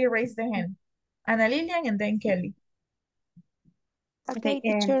Kelly. Kelly raised the hand. Anna Lilian and then Kelly. Okay,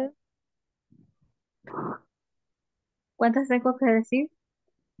 Okay, teacher. ¿cuántas tengo que decir?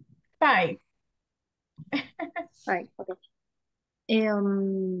 5. Right, okay.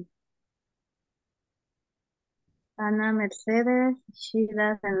 Ana Mercedes, she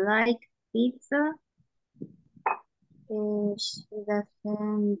doesn't like pizza. She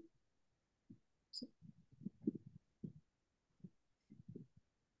doesn't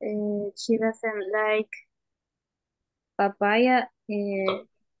she doesn't like papaya. She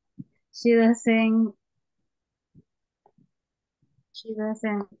doesn't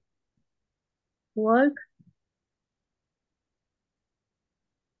work.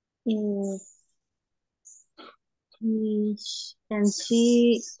 Uh, and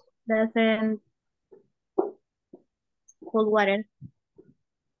she doesn't cold water.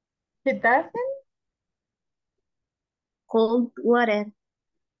 She doesn't? Cold water.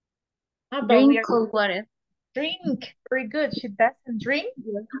 Ah, but we Drink are cold water. drink. Very good. She doesn't drink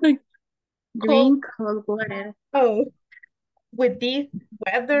cold. Drink cold water. Oh, with this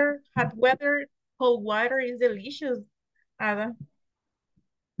weather, hot weather, cold water is delicious, Ada.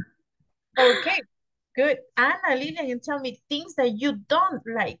 Okay, good. Anna, Lilian, you tell me things that you don't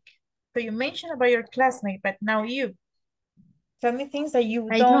like. So you mentioned about your classmate, but now you. Tell me things that you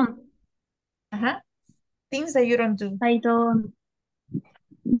I don't. don't. Uh-huh. Things that you don't do. I don't.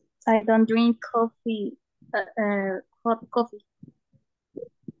 I don't drink coffee. Hot coffee.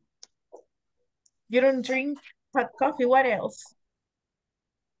 You don't drink hot coffee. What else?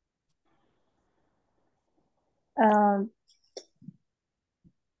 Um,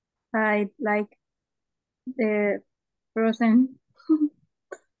 I like the frozen.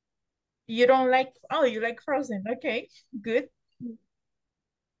 You don't like, oh, you like frozen. Okay, good.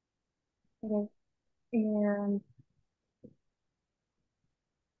 Yes. And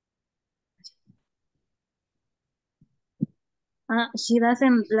she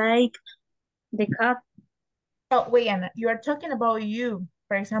doesn't like the cat. Oh, wait, Anna, you are talking about you.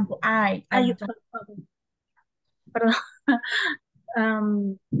 For example, I You, don't. pardon.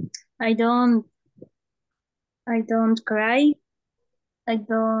 um, I don't. I don't cry. I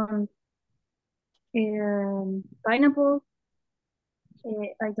don't pineapple.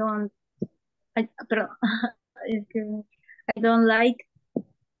 I don't. Perdón. Es que I don't like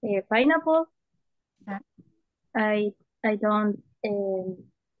pineapple. Huh? I don't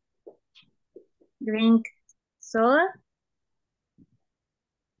drink soda.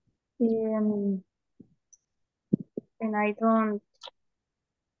 Um, and I don't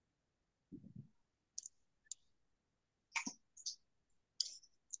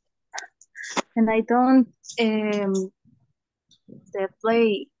they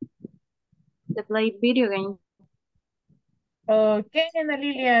play video games. Okay, Anna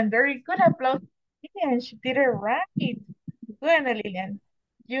Lilian, very good applause. Lilian, she did it right. Good, Anna Lilian.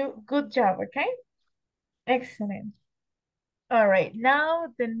 You, good job, okay? Excellent. All right, now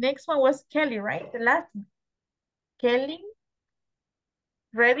the next one was Kelly, right? The last one. Kelly,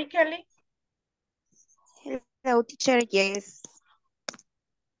 ready, Kelly? Hello, teacher. Yes.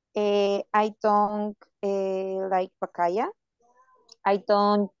 I don't like papaya. I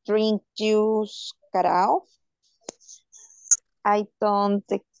don't drink juice carao. I don't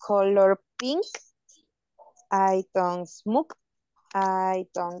the color pink. I don't smoke. I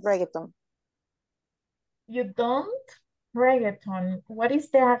don't reggaeton. You don't? Reggaeton. What is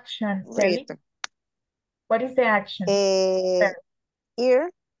the action, Kelly? Reggaeton. What is the action? Ear.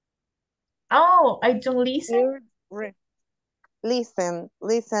 Oh, I don't listen? Ear. Listen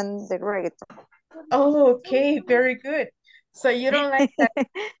the reggaeton. Oh, okay, very good. So you don't like that?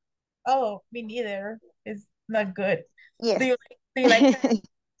 Oh, me neither. It's not good. Yes. Do you like carao?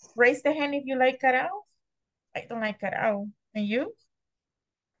 Raise the hand if you like carao. I don't like carao. And you?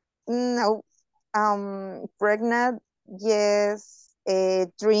 No. Pregnant. Yes.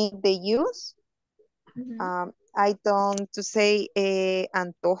 Drink the juice. I don't to say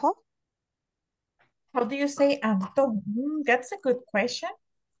antojo. How do you say antojo? That's a good question.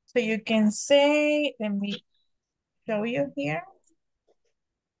 So you can say, let me show you here.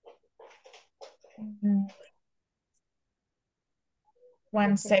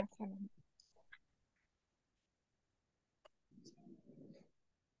 One sec.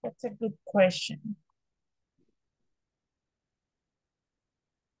 That's a good question.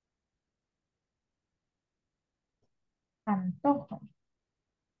 Antojo.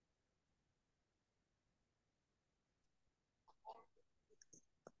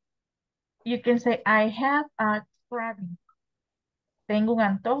 You can say, I have a craving. Tengo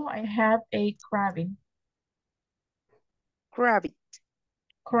un antojo. I have a craving. Rabbit.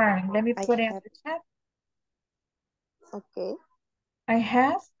 Craving. Let me I put it in have. the chat. Okay. I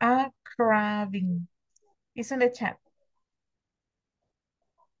have a craving. It's in the chat.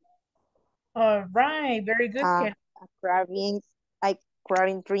 All right. Very good, Kelly. A craving. I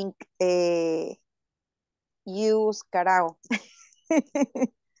craving drink. Use carao.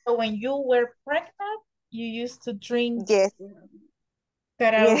 So when you were pregnant, you used to drink Yes.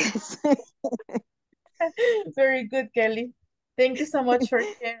 carao. Yes. Very good, Kelly. Thank you so much for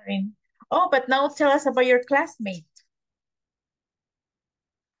sharing. Oh, but now tell us about your classmate.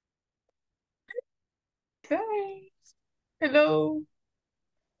 Hi. Hello.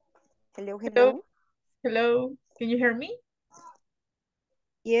 Hello, Hello. hello. Hello. Can you hear me?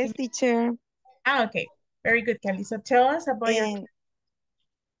 Yes, teacher. Ah, okay. Very good, Kelly. So tell us about your... And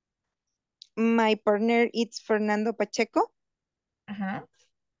my partner is Fernando Pacheco. Uh-huh.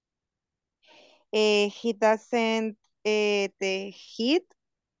 He doesn't the heat.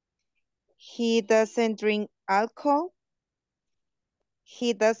 He doesn't drink alcohol.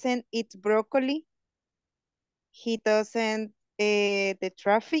 He doesn't eat broccoli. He doesn't the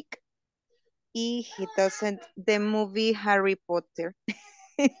traffic. He doesn't the movie Harry Potter.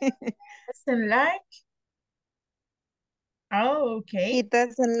 Doesn't like? Oh, He okay.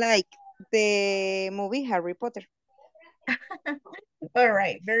 doesn't like the movie Harry Potter. All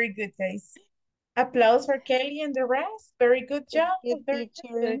right. Very good, guys. Applause for Kelly and the rest. Very good Thank job. you, Very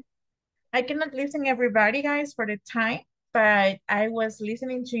teacher. good. I cannot listen everybody, guys, for the time, but I was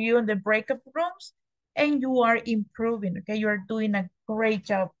listening to you in the breakup rooms, and you are improving, okay? You are doing a great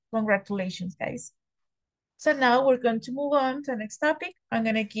job. Congratulations, guys. So now we're going to move on to the next topic. I'm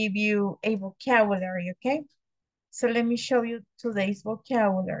going to give you a vocabulary, okay? So let me show you today's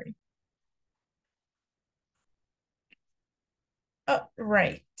vocabulary. Oh,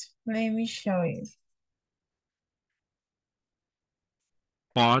 right. Let me show you.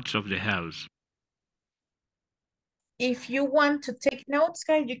 Parts of the house. If you want to take notes,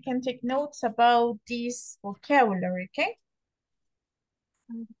 guys, you can take notes about this vocabulary, okay?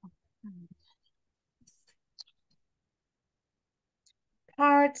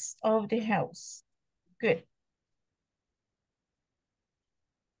 Parts of the house. Good.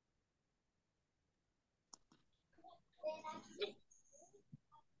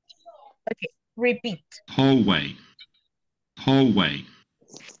 Okay, repeat. Hallway. Hallway.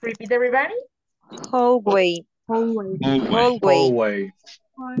 Repeat, everybody. Hallway. Hallway. Hallway. Hallway.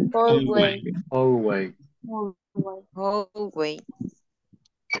 Hallway. Hallway. Hallway. Hallway.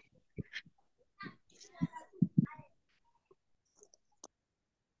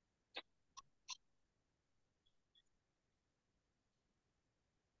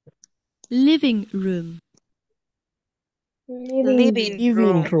 Living room. Living Living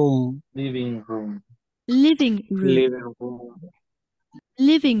room. room. Living room. Living room. Living room.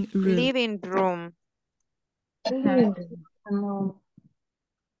 Living room. Living room. Uh-huh.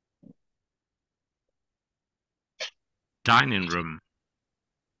 Dining room.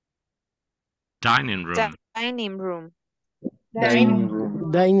 Dining room. Dining room. Dining Dining.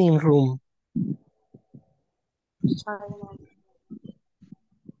 room. Dining room.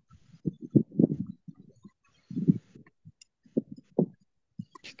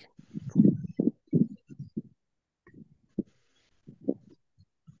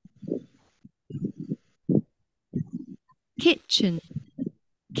 Kitchen.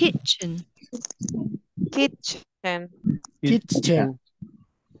 Kitchen. Kitchen. Kitchen.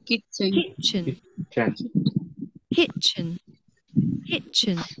 Kitchen. Kitchen. Kitchen. Kitchen.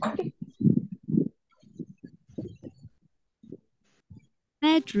 Kitchen.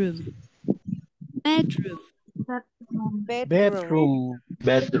 Bedroom. Bedroom. Bedroom. Bedroom.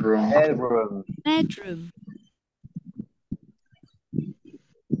 Bedroom. Bedroom. Bedroom.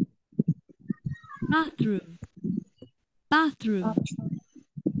 Bathroom. Bathroom.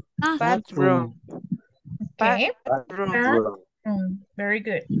 Bathroom. Bathroom. Okay. Bathroom. Bathroom. Very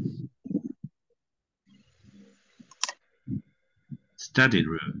good. Study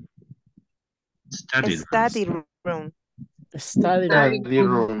room. Study room. Study room. Study Study room. Study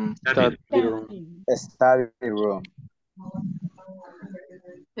room. Study Study room. Study room.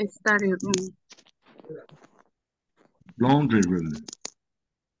 Study room. Laundry room.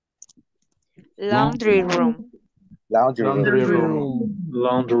 Laundry room. Laundry room. Laundry Laundry room. room.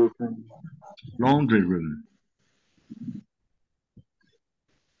 Laundry room. Laundry room.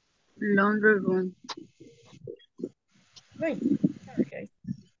 Laundry room. Wait. Sorry, guys.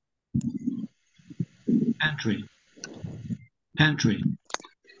 Pantry. Pantry.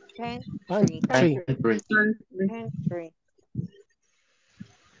 Pantry. Pantry.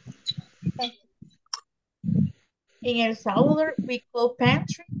 In El Salvador, we call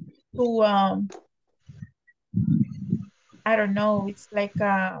pantry to, I don't know, it's like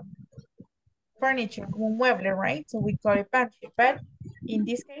furniture, como un mueble, right? So we call it pantry, but in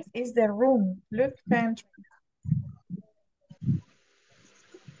this case, it's the room. Look, pantry.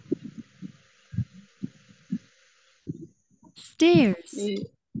 Stairs.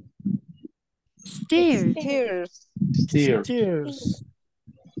 It's Stairs. Stairs. Steer. Stairs.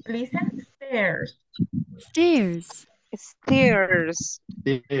 Listen, stairs. Stairs. Stairs.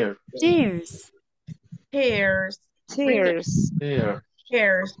 Steer. Stairs. Stairs. Bring it. Stairs. Steer.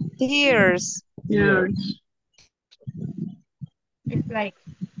 Stairs. Stairs. Steer. It's like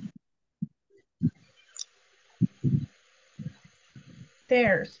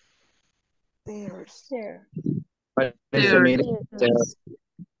stairs. Stairs. What is the meaning of stairs?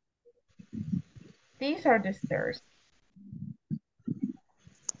 These are the stairs.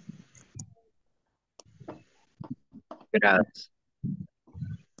 Gradas.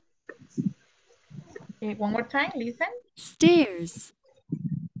 Okay, one more time, listen. Stairs.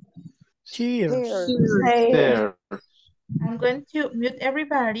 Cheers. Steer. I'm going to mute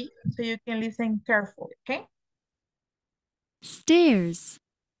everybody so you can listen carefully, okay? Stairs.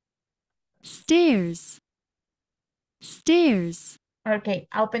 Stairs. Stairs. Okay,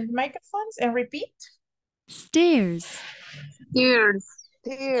 open the microphones and repeat. Stairs. Stairs.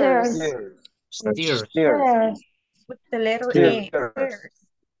 Stairs. Steers. With the letter Stairs. A. Stairs.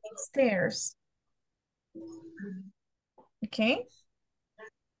 Stairs. Okay.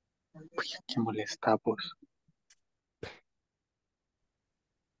 Qué molestamos.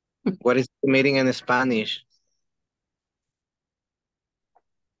 What is the meaning in Spanish?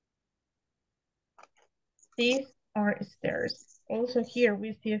 These are stairs. Also here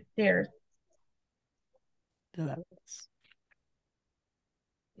we see stairs. Gradas.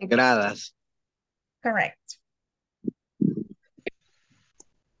 Correct.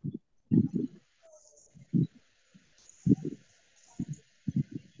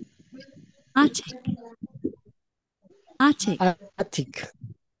 Attic. Attic. Attic.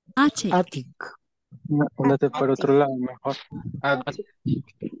 Attic. Attic. Ándate para otro lado mejor. Attic.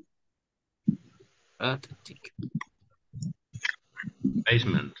 Attic.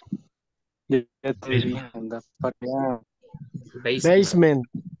 Basement. Ya te vi, anda para allá. Basement.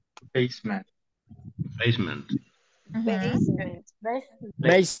 Basement. Basement. Basement.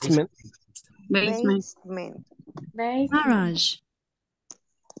 Basement. Basement. Garage.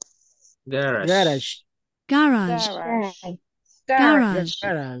 Garage. Garage. Garage. Garage. Garage.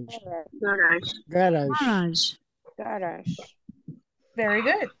 Garage. Garage. Garage. Garage. Very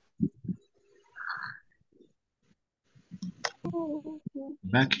good.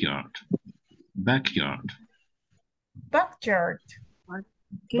 Backyard. Backyard. Backyard.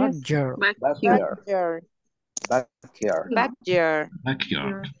 Backyard. Backyard. Backyard. Backyard.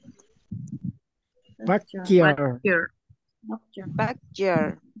 Backyard. Backyard.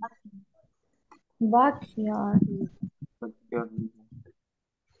 Backyard. Backyard.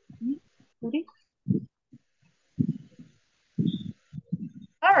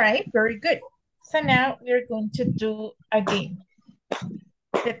 All right, very good. So now we're going to do a game.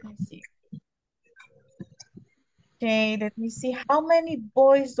 Let me see. Okay, let me see. How many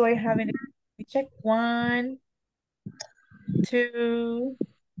boys do I have in the we check? 1, 2,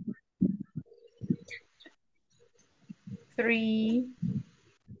 3,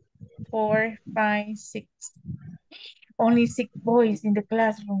 4, 5, 6. Only 6 boys in the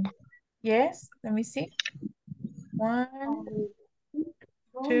classroom. Yes, let me see. 1,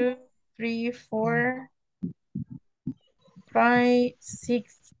 2, 3, 4, 5,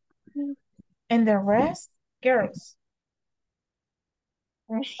 6. And the rest, girls.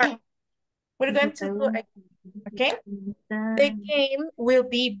 We're going to do a, okay? The game will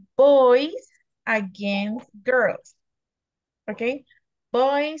be boys against girls. Okay?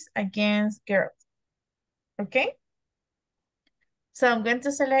 Boys against girls. Okay? So I'm going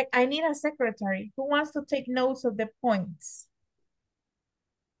to select, I need a secretary. Who wants to take notes of the points?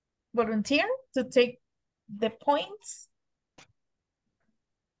 Volunteer to take the points?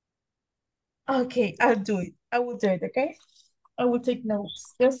 Okay, I'll do it. I will do it, okay? I will take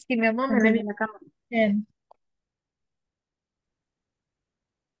notes. Just give me a moment. Let me and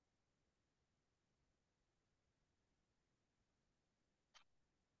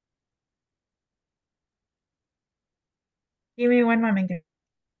give me one moment.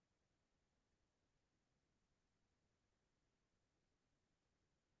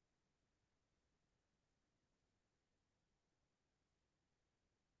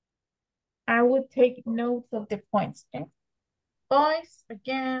 will take notes of the points, okay? Boys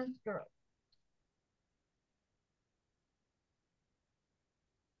against girls.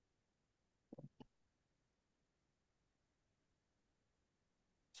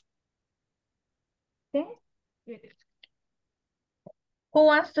 Okay, good. Who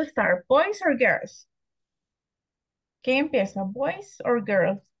wants to start, boys or girls? ¿Quién empieza, boys or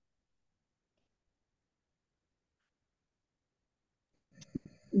girls?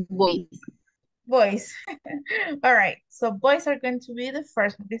 Voy. Boys. All right, so boys are going to be the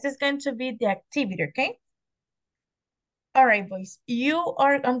first. This is going to be the activity, okay? All right, boys.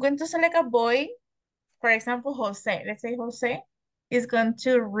 I'm going to select a boy, for example, Jose. Let's say Jose is going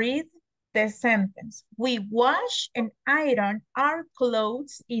to read the sentence. We wash and iron our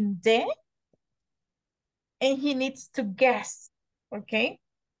clothes in the, and he needs to guess, okay?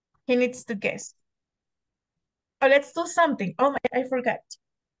 He needs to guess. Oh, let's do something. Oh, I forgot.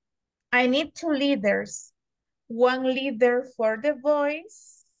 I need two leaders. One leader for the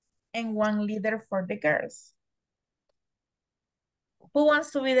boys and one leader for the girls. Who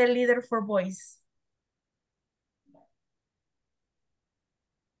wants to be the leader for boys?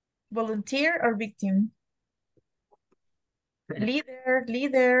 Volunteer or victim? Leader,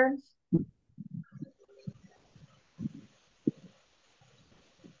 leader.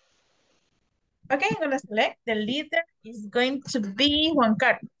 Okay, I'm gonna select the leader is going to be Juan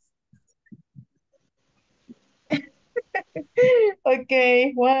Carlos.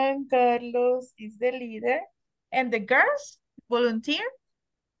 Okay, Juan Carlos is the leader. And the girls, volunteer?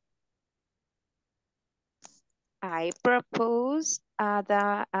 I propose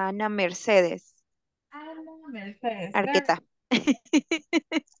Ana Mercedes. Ana Mercedes. Arqueta.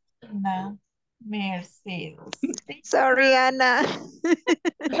 Ana Mercedes. Sorry, Ana.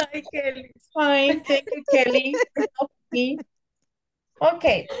 Hi, Kelly. It's fine. Thank you, Kelly, for helping me.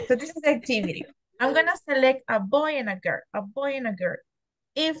 Okay, so this is the activity. I'm gonna select a boy and a girl, a boy and a girl.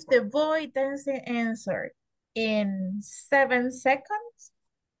 If the boy doesn't answer in 7 seconds,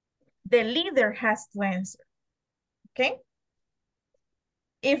 the leader has to answer, okay?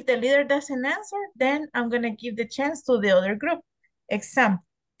 If the leader doesn't answer, then I'm gonna give the chance to the other group. Example,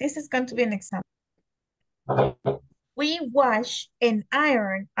 this is going to be an example. We wash and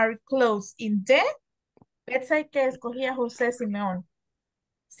iron our clothes in the, let's say que escogía José Simeón.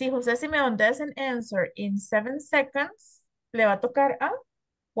 Si José Simeón doesn't answer in 7 seconds, le va a tocar a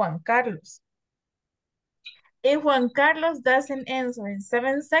Juan Carlos. If Juan Carlos doesn't answer in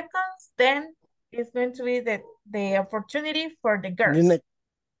 7 seconds, then it's going to be the opportunity for the girls.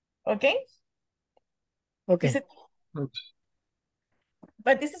 Okay? Okay.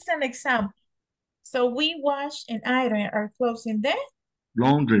 But this is an example. So we wash and iron our clothes in the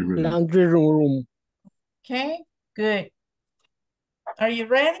Laundry room. Laundry room. Okay, good. Are you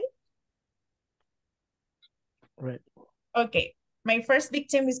ready? Right. Okay, my first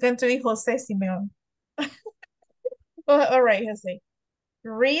victim is going to be Jose Simeon. All right, Jose.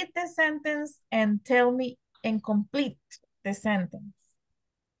 Read the sentence and tell me and complete the sentence.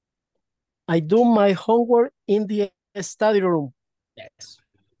 I do my homework in the study room. Yes.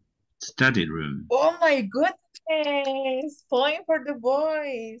 Study room. Oh my goodness. Point for the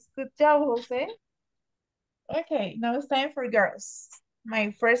boys. Good job, Jose. Okay, now it's time for girls.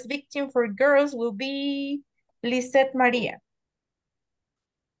 My first victim for girls will be Lisette Maria.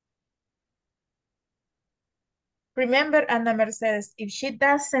 Remember, Ana Mercedes, if she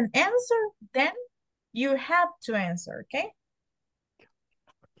doesn't answer, then you have to answer, okay?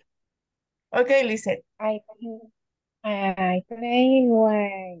 Okay, Lisette. I play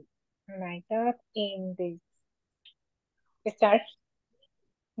with my dog in the start.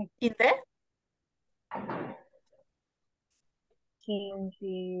 In the? In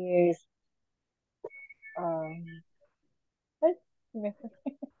the ay, me fue.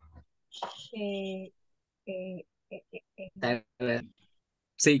 Eh, eh,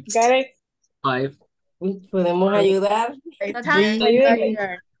 6, got it. 5. ¿Podemos ayudar? Time.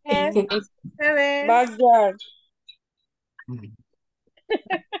 Ayúdenme. Yes, Mercedes. Backyard.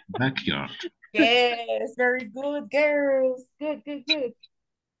 Backyard. Yes, very good, girls. Good, good, good.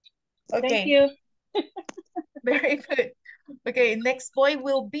 Okay. Thank you. Very good. Okay, next boy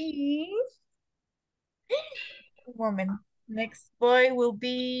will be... Woman. Next boy will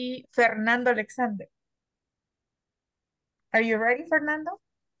be Fernando Alexander. Are you ready, Fernando?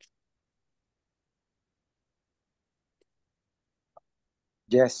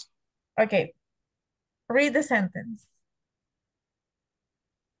 Yes. Okay. Read the sentence.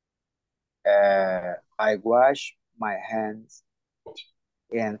 I wash my hands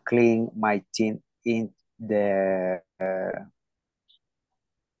and clean my teeth in the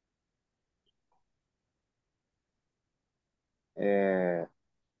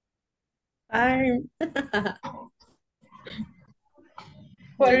time.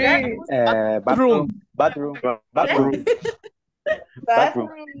 For girls, Room. Bathroom. Bathroom. Bathroom.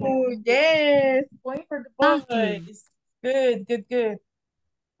 bathroom. Yes, point for the Bathroom. boys. Good, good, good.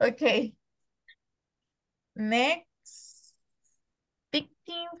 Okay, next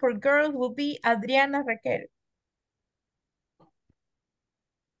victim for girls will be Adriana Raquel.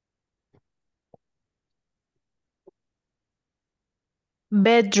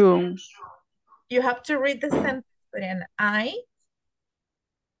 Bedroom. You have to read the sentence, Adriana.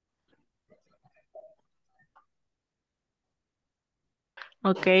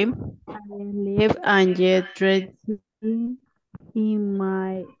 Okay. I live and get dressed in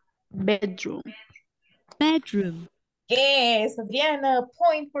my bedroom. Bedroom. Yes, Adriana,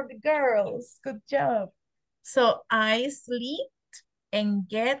 point for the girls. Good job. So I sleep and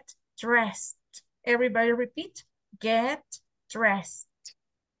get dressed. Everybody repeat. Get dressed.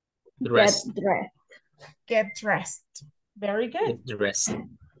 Dress. Get dressed. Very good. Get dressed.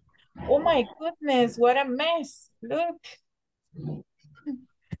 Oh my goodness, what a mess. Look.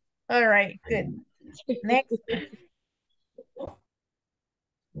 All right, good. Next.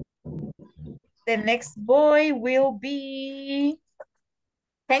 The next boy will be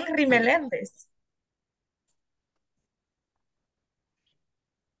Henry Melendez.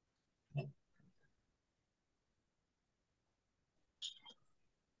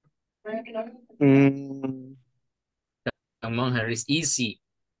 Mm, Come on, Harry, it's easy.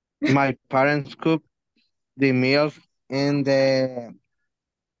 my parents cook the meals in the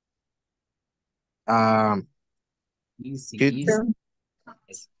um Easy, kitchen.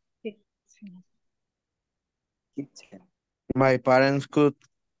 easy. My parents cook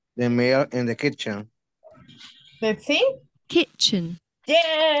the meal in the kitchen. Let's see. Kitchen.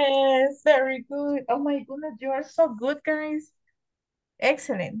 Yes, very good. Oh my goodness, you are so good, guys.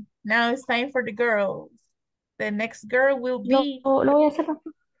 Excellent. Now it's time for the girls. The next girl will be Lo voy a hacer.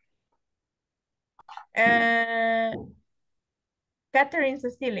 uh, Catherine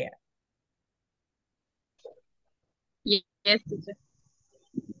Cecilia. Yes, teacher.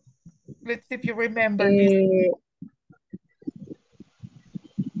 Let's see if you remember this.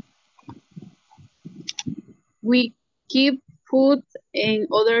 We keep food and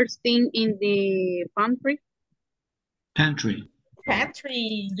other things in the pantry. Pantry.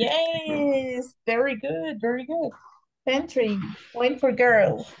 Pantry. Yes, very good, very good. Pantry. Point for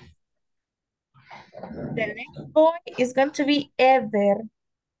girls. The next boy is going to be Ever.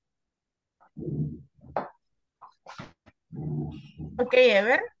 Okay,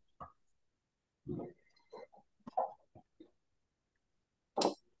 Ever.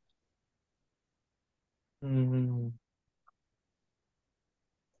 Mm,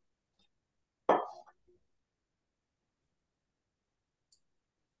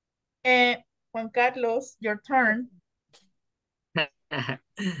 Juan Carlos, your turn.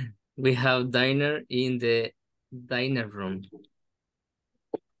 We have diner in the diner room.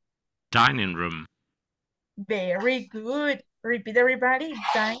 Dining room. Very good. Repeat, everybody.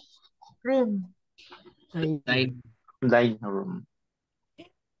 Dining room. Dine. Dining room.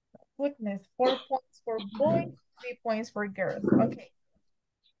 Goodness, 4 points for boys, 3 points for girls. Okay.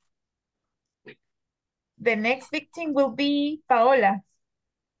 The next victim will be Paola.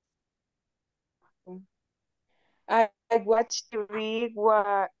 I watch TV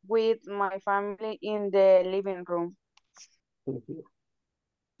with my family in the living room.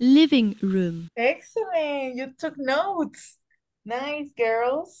 Living room. Excellent. You took notes. Nice,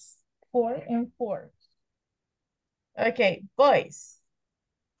 girls. 4 and 4. Okay, boys.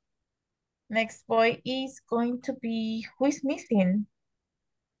 Next boy is going to be, who is missing?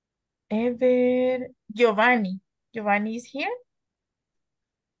 Ever. Giovanni. Giovanni is here?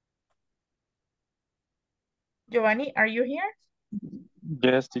 Giovanni, are you here?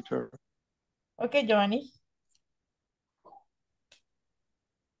 Yes, teacher. Okay, Giovanni.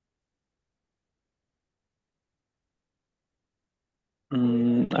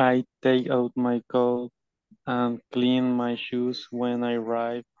 I take out my coat and clean my shoes when I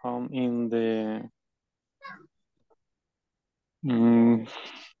arrive home in the mm,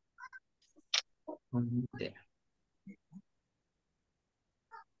 There.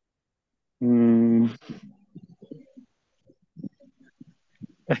 mm,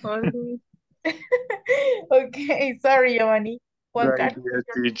 Always. Okay, sorry, Giovanni. Juan right Carlos. here,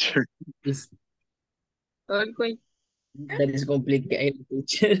 teacher. It's, Always. that is complicated,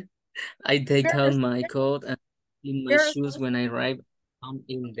 teacher. I take out Girls, my coat and in my girls, shoes when I arrive. I'm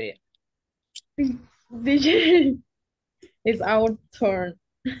in there. DJ, it's our turn.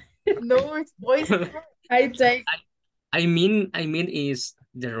 no, it's boys' turn. I take I mean is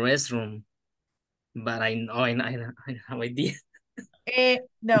the restroom. but I have no idea.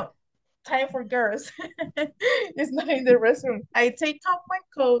 No, time for girls. It's not in the restroom. I take off my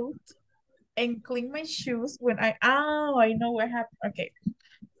coat and clean my shoes when I know what happened. Okay,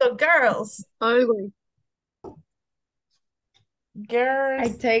 so girls, Always. girls, I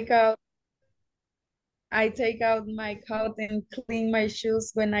take out my coat and clean my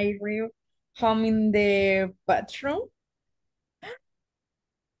shoes when I reach home in the bathroom.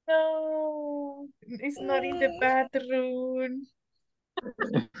 no, it's not in the bathroom.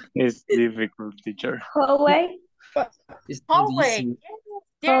 It's difficult, teacher. Hallway. It's not Hallway. easy.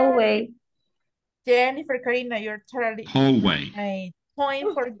 Yes, Hallway. Jennifer, Karina, you're totally Hallway. right.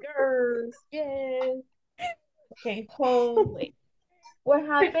 Point for girls. Yes. Okay, hallway. What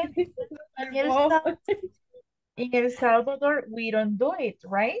happened in El Salvador? We don't do it,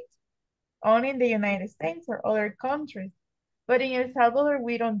 right? Only in the United States or other countries. But in El Salvador,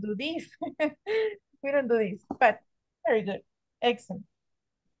 we don't do this. We don't do this, but very good. Excellent.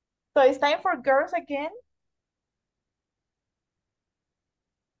 So it's time for girls again.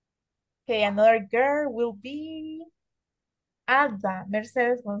 Okay, another girl will be Ada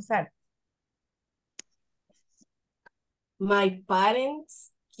Mercedes Gonzalez. My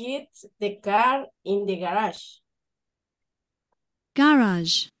parents keep the car in the garage.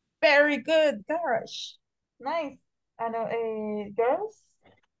 Garage. Very good, garage. Nice. And girls?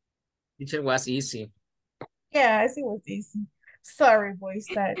 Teacher was easy. Yes, it was easy. Sorry, boys,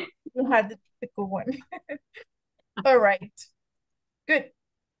 that you had the difficult one. All right. Good.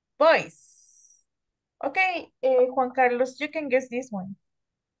 Boys. Okay, Juan Carlos, you can guess this one.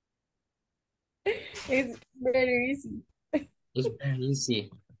 It's very easy. It's very easy.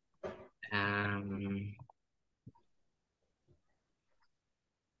 Um,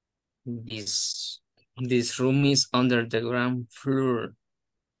 this room is under the ground floor.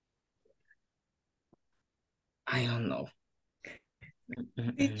 I don't know.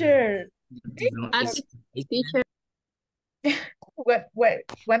 Teacher. Teacher. Wait,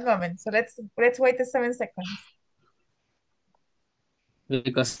 one moment. So let's wait the 7 seconds.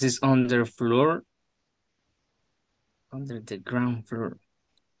 Because it's under floor, under the ground floor.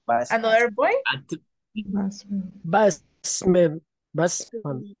 Another boy? Basement.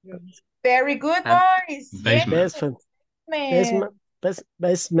 Very good, boys. Yes. Basement. Basement.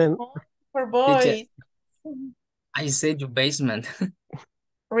 Basement. For boys. I said your basement.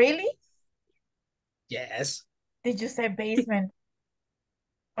 Really? Yes. Did you say basement?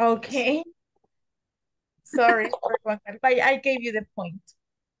 Okay. Sorry for Juan Carlos, but I gave you the point.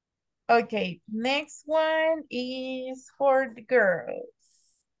 Okay, next one is for the girls.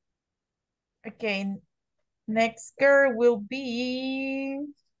 Okay, next girl will be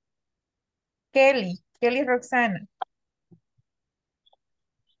Kelly Roxana.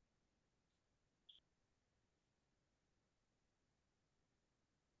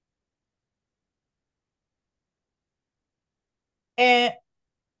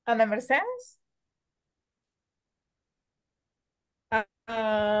 Ana Mercedes?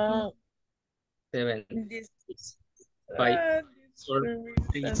 Seven, This, 6, 5, 4,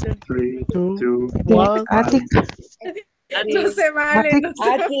 3, 2, 1. No se vale, no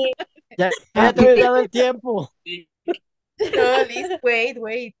se vale. Ya ha terminado el tiempo. No, Liz,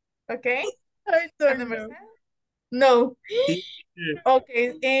 wait. Okay? I don't Ana know. Mercedes? No.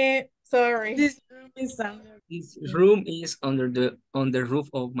 Okay, sorry. This room is under. This room is under on the roof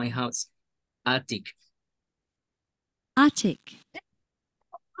of my house. Attic. Attic.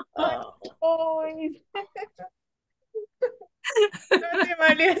 Oh, boys. No se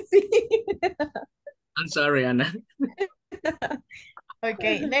vale así. I'm sorry, Anna.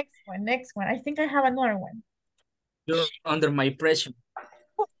 Okay, next one. I think I have another one. You're under my pressure.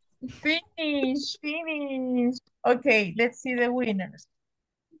 Finish. Okay, let's see the winners.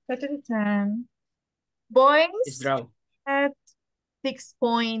 Ta-ta-ta-tan. Boys It's draw. at 6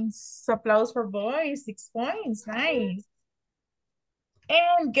 points. Applause for boys, 6 points, nice.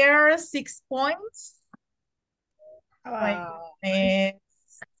 And girls, 6 points. My goodness.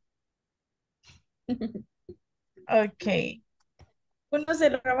 Okay. Uno se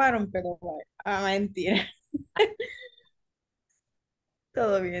lo robaron, pero mentira.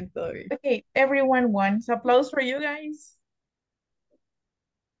 Todo bien. Okay, everyone won. So applause for you guys.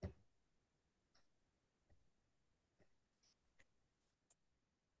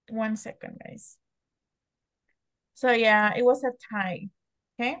 One second, guys. So yeah, it was a tie.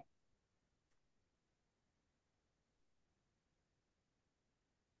 Okay.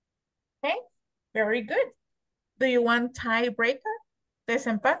 Okay, very good. Do you want tiebreaker?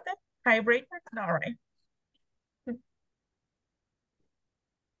 Desempate? Tiebreaker? All right.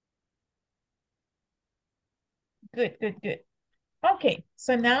 Good, good, good. Okay,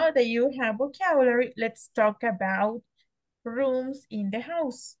 so now that you have vocabulary, let's talk about rooms in the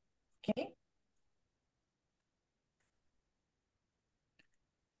house. Okay.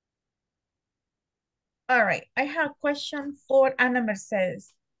 All right, I have a question for Ana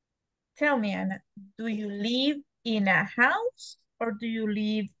Mercedes. Tell me, Ana, do you live in a house or do you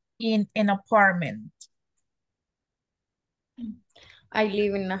live in an apartment? I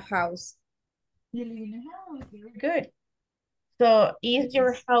live in a house. You live in a house, very good. So is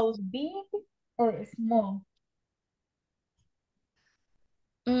your house big or small?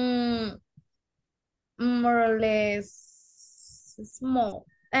 Mm, more or less small.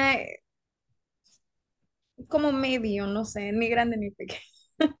 Como medio, no sé, ni grande ni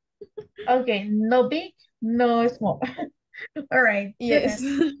pequeño. Okay, no big, no small. All right, good. Yes.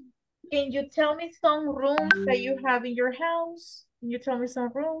 Can you tell me some rooms that you have in your house? Can you tell me some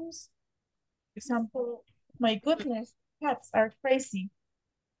rooms? For example, my goodness, cats are crazy.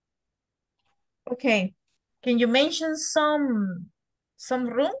 Okay, can you mention some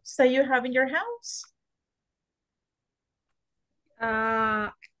rooms that you have in your house?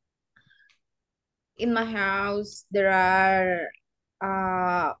 In my house, there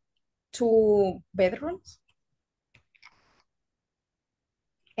are 2 bedrooms.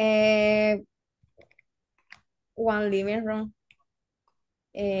 One living room.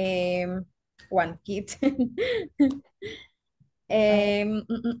 1 kitchen.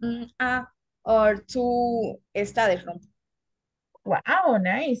 Or 2 study room. Wow,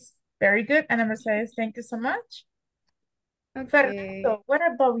 nice. Very good, Ana Mercedes. Thank you so much. Okay. Fernando, what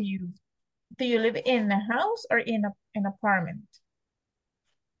about you? Do you live in a house or in an apartment?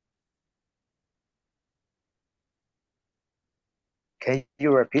 Can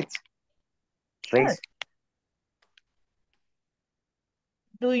you repeat, Sure. please?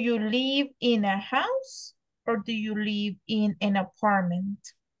 Do you live in a house or do you live in an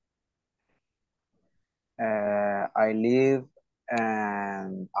apartment? I live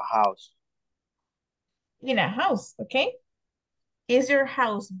in a house. In a house, okay? Is your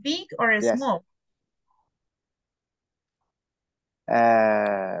house big or Yes. small?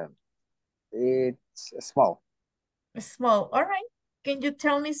 It's small. Small, all right. Can you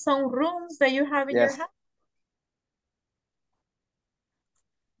tell me some rooms that you have in your Yes. house?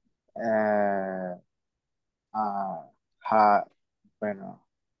 Bueno,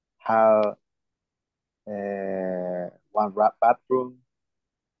 have one bathroom,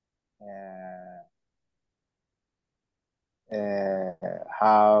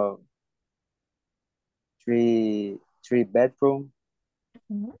 have three bedroom,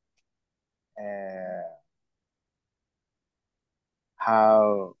 Mhm.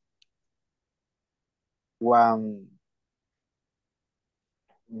 have one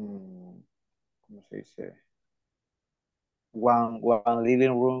 ¿cómo se dice? One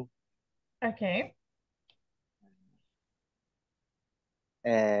living room, Okay.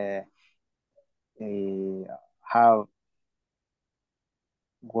 have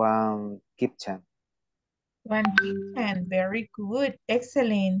one kitchen. One kitchen, very good,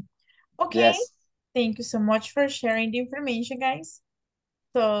 excellent. Okay, Yes. thank you so much for sharing the information, guys.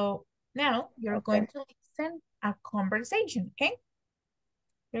 So now you're going Okay. to listen a conversation, okay?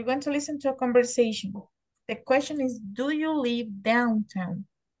 You're going to listen to a conversation. The question is, do you live downtown?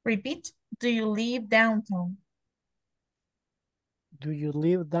 Repeat, do you live downtown? Do you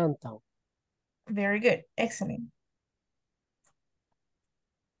live downtown? Very good, excellent.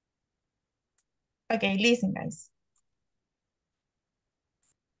 Okay, listen, guys.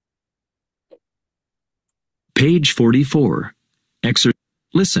 Page 44.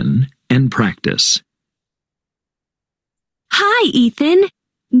 Listen and practice. Hi, Ethan.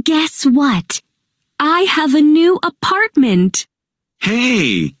 Guess what? I have a new apartment.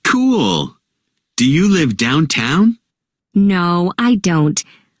 Hey, cool. Do you live downtown? No, I don't.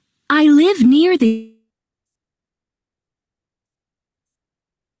 I live near the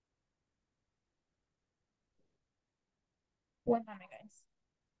One moment, guys.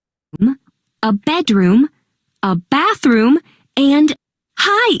 a bedroom, a bathroom, and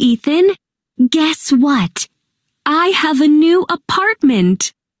hi, Ethan. Guess what? I have a new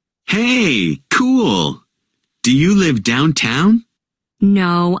apartment. Hey, cool. Do you live downtown?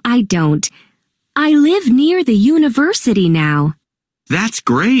 No, I don't. I live near the university now. That's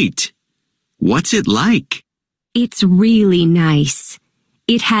great. What's it like? It's really nice.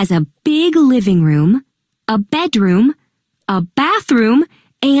 It has a big living room, a bedroom, a bathroom,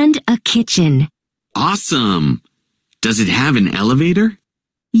 and a kitchen. Awesome. Does it have an elevator?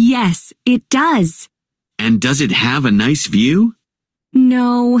 Yes, it does. And does it have a nice view?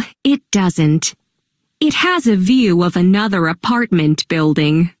 No, it doesn't. It has a view of another apartment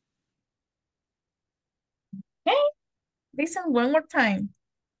building. Okay, listen one more time.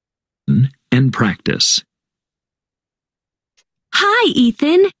 And practice. Hi,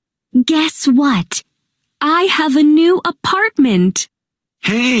 Ethan. Guess what? I have a new apartment.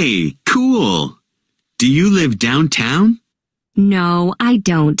 Hey, cool. Do you live downtown? No, I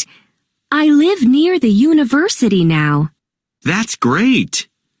don't. I live near the university now. That's great.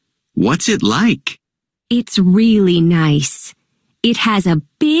 What's it like? It's really nice. It has a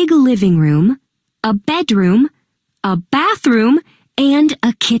big living room, a bedroom, a bathroom, and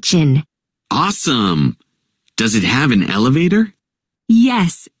a kitchen. Awesome. Does it have an elevator?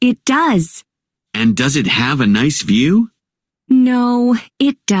 Yes, it does. And does it have a nice view? No,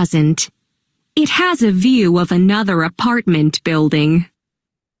 it doesn't. It has a view of another apartment building.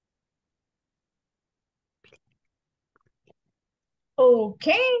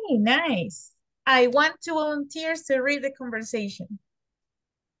 Okay, nice. I want two volunteers to read the conversation.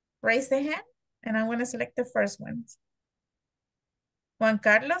 Raise the hand, and I'm going to select the first one. Juan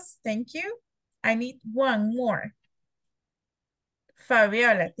Carlos, thank you. I need one more.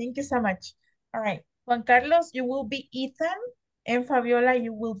 Fabiola, thank you so much. All right, Juan Carlos, you will be Ethan, and Fabiola,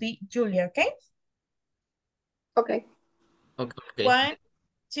 you will be Julia, okay? Okay. Okay. 1,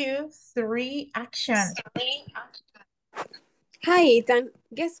 2, 3, action. Hi, Ethan.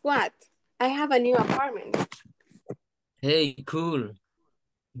 Guess what? I have a new apartment. Hey, cool.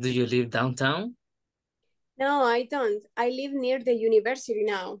 Do you live downtown? No, I don't. I live near the university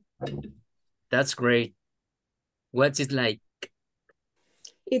now. That's great. What's it like?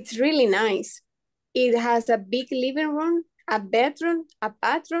 It's really nice. It has a big living room, a bedroom, a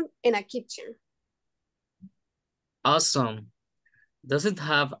bathroom, and a kitchen. Awesome. Does it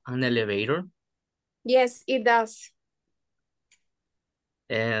have an elevator? Yes, it does.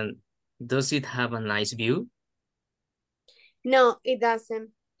 And does it have a nice view? No, it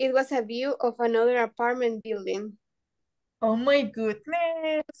doesn't. It was a view of another apartment building. Oh my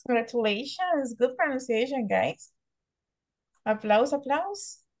goodness. Congratulations. Good pronunciation, guys. Applause,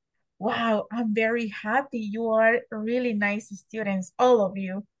 applause. Wow, I'm very happy. You are really nice students, all of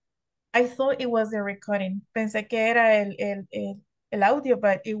you. I thought it was a recording. Pensé que era el audio,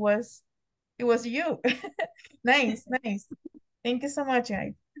 but it was you. Nice, nice. Thank you so much,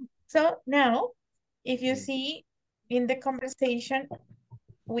 guys. So now, if you see in the conversation,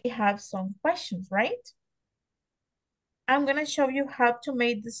 we have some questions, right? I'm gonna show you how to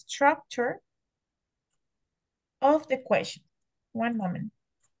make the structure of the question. One moment.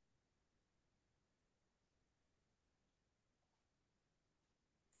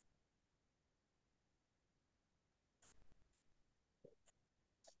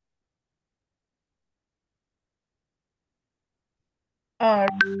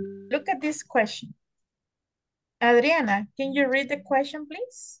 Look at this question. Adriana, can you read the question,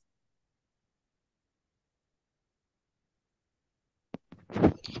 please?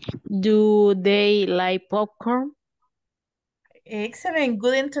 Do they like popcorn? Excellent,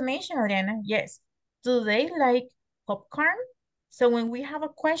 good intonation, Adriana. Yes. Do they like popcorn? So when we have a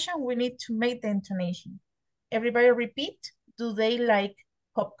question, we need to make the intonation. Everybody repeat. Do they like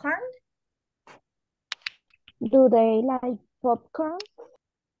popcorn? Do they like popcorn?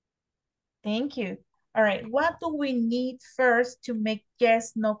 Thank you. All right, what do we need first to make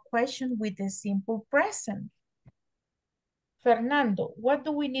yes, no question with the simple present? Fernando, what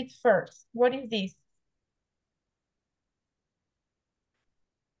do we need first? What is this?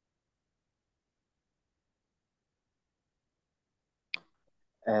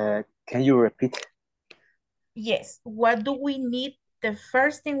 Can you repeat? Yes, what do we need? The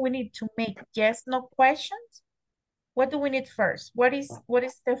first thing we need to make yes, no questions. What do we need first? What is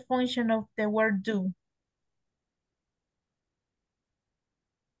the function of the word do?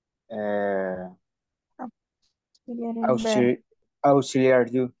 Uh, Verb. auxiliary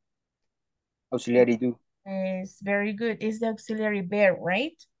do. Auxiliary do. It's very good. It's the auxiliary verb,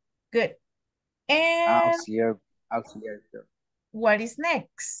 right? Good. And Auxiliary do. what is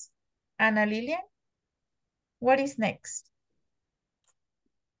next? Ana Lilian, what is next?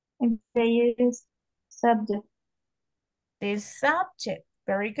 They use subject. The subject.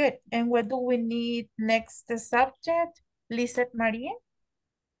 Very good. And what do we need next? The subject? Lizeth Maria?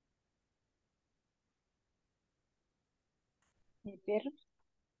 The verb,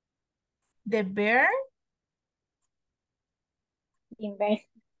 The verb? in base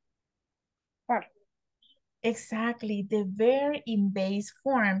form. Exactly. The verb in base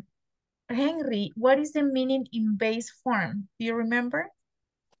form. Henry, what is the meaning in base form? Do you remember?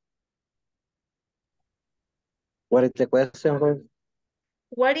 What is the question, Ruth?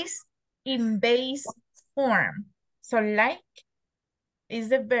 What is in base form. So like is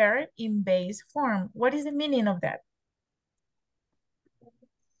the verb in base form. What is the meaning of that?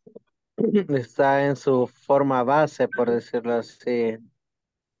 Está en su forma base, por decirlo así.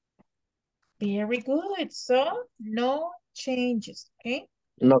 Very good. So no changes, okay?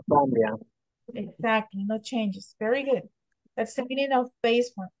 No cambia. Exactly, no changes. Very good. That's the meaning of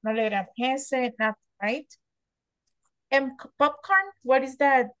base form. No le agregamos ese, nothing, right? And popcorn, what is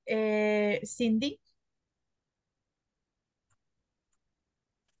that, Cindy?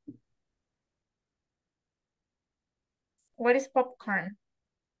 What is popcorn?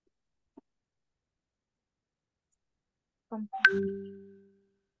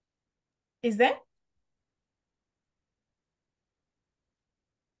 Is that?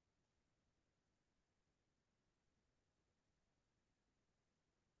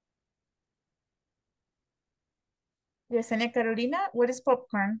 Yesenia Carolina, what is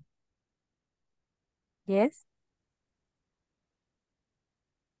popcorn? Yes.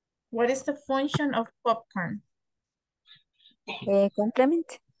 What is the function of popcorn?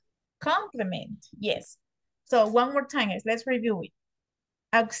 Complement. Complement, yes. So one more time, guys, let's review it.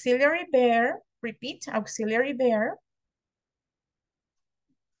 Auxiliary verb, repeat, auxiliary verb.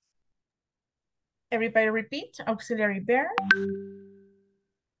 Everybody repeat, auxiliary verb.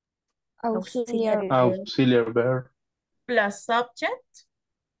 Auxiliary Auxiliary verb. Plus subject.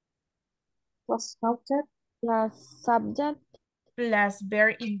 plus subject plus subject Plus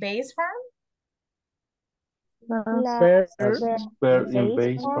verb in base form. plus Verb As verb verb in base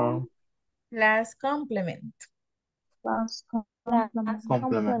base form form. Plus complement. plus Plus Complement.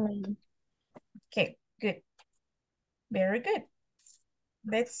 complement. Okay, good. Very good.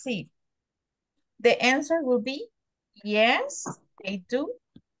 Let's see. The answer will be yes, they do.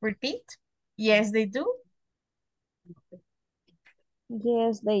 Repeat. Yes, they do.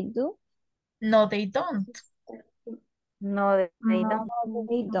 Yes, they do. No, they don't. No, they No, don't.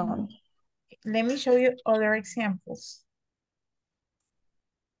 they don't. Let me show you other examples.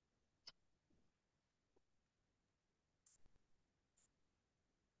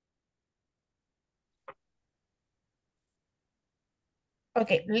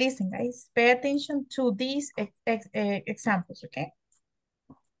 Okay, listen, guys. Pay attention to these examples, okay?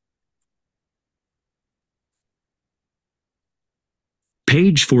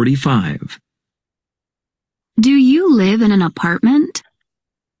 Page 45. Do you live in an apartment?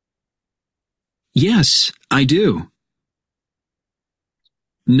 Yes, I do.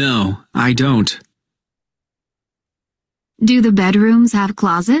 No, I don't. Do the bedrooms have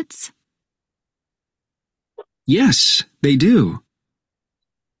closets? Yes, they do.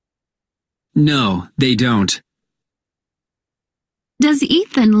 No, they don't. Does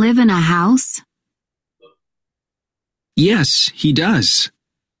Ethan live in a house? Yes, he does.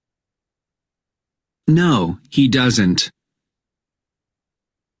 No, he doesn't.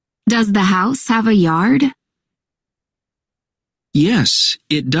 Does the house have a yard? Yes,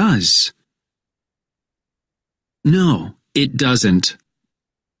 it does. No, it doesn't.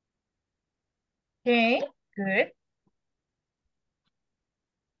 Okay, good.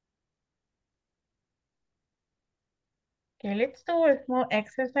 Okay, let's do a small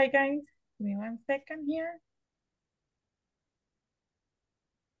exercise, guys. Give me 1 second here.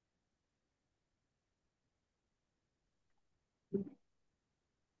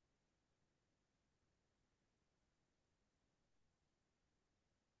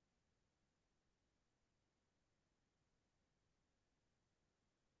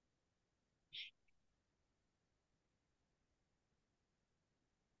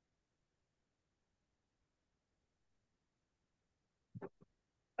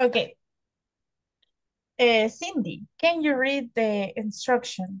 Okay. Cindy, can you read the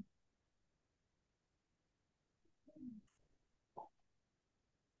instruction?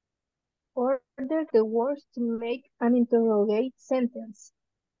 Order the words to make an interrogate sentence.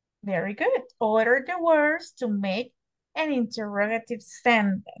 Very good. Order the words to make an interrogative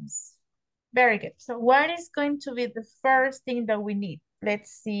sentence. Very good. So what is going to be the first thing that we need?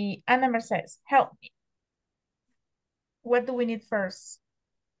 Let's see. Ana Mercedes, help me. What do we need first?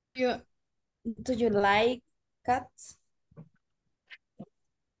 Do you like cats?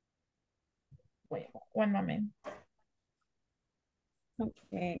 Wait, 1 moment.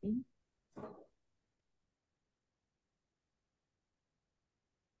 Okay.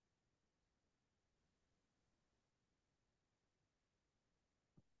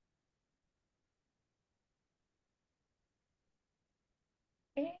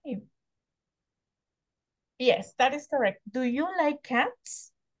 Okay. Yes, that is correct. Do you like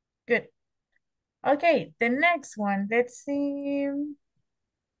cats? Good. Okay, the next one. Let's see.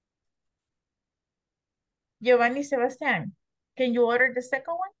 Giovanni Sebastian, can you order the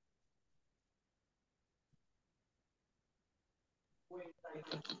second one?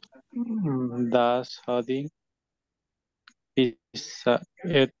 Das Hadi pizza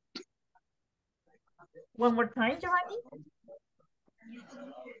at One more time, Giovanni.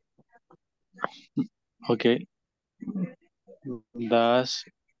 okay. Das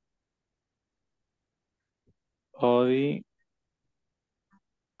Hadi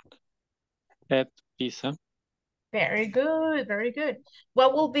at pizza. Very good, very good.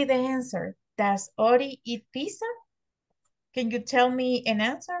 What will be the answer? Does Ori eat pizza? Can you tell me an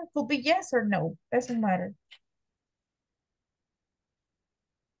answer? Could be yes or no. Doesn't matter.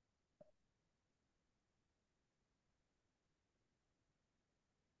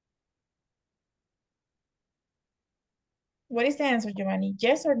 What is the answer, Giovanni?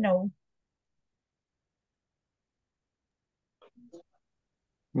 Yes or no?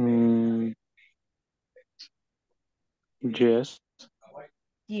 Mm, yes.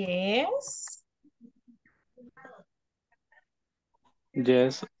 Yes.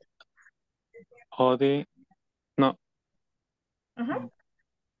 Yes. Hadi. No. Uh-huh.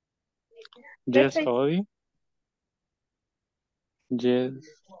 Let's Yes, say Hadi. Yes.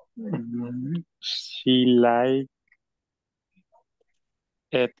 She like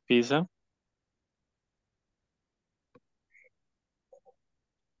at pizza.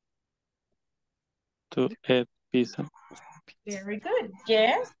 To eat pizza. very good.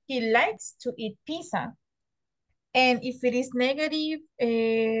 Yes, he likes to eat pizza. And if it is negative,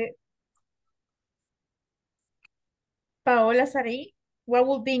 Paola Sarai, what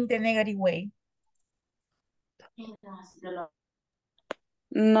will be in the negative way?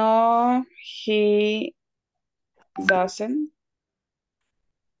 No, he doesn't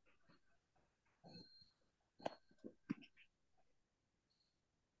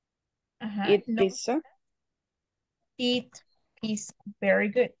eat No, pizza. eat pizza. Very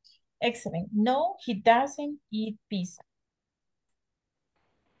good. Excellent. No, he doesn't eat pizza.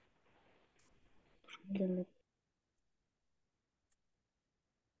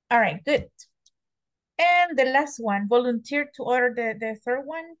 All right, good. And the last one, volunteer to order the third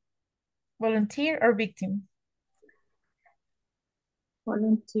one. Volunteer or victim?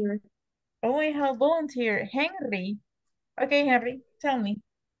 Volunteer. Oh, we have volunteer, Henry. Okay, Henry, tell me.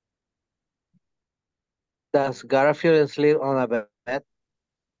 Does Garfield sleep on a bed?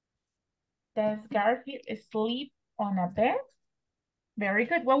 Does Garfield sleep on a bed? Very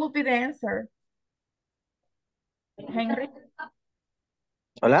good. What would be the answer? Henry?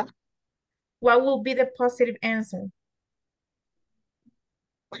 Hola? What will be the positive answer?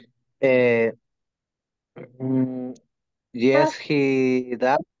 Uh, mm, yes, he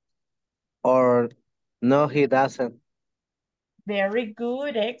does, or no, he doesn't. Very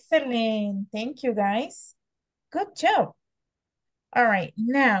good. Excellent. Thank you, guys. Good job. All right,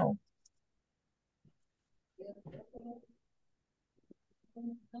 now.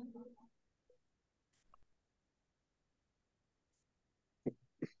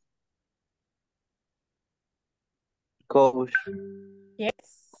 Coach,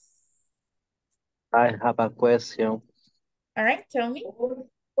 Yes. I have a question. All right, tell me.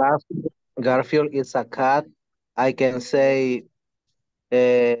 Garfield is a cat. I can say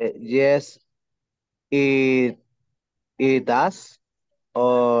yes, it it does,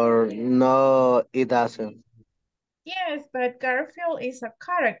 or no, it doesn't. Yes, but Garfield is a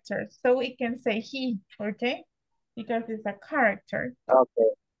character, so we can say he, okay? Because it's a character. Okay.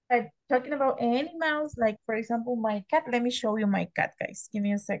 But talking about animals, like for example, my cat, let me show you my cat, guys. Give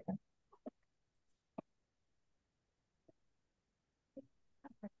me a second.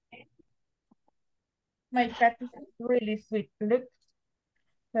 My cat is really sweet. Look,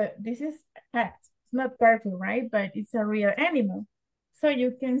 so this is a cat. It's not Garfield, right? But it's a real animal. So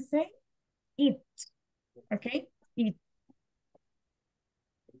you can say it, okay? It.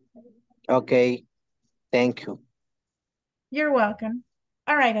 Okay. Thank you. You're welcome.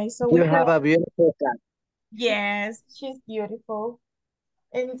 All right, guys. So You we have, have a beautiful cat. yes, she's beautiful.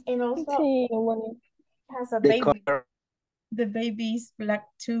 And also Sí, bueno. has a The baby. color. The baby is black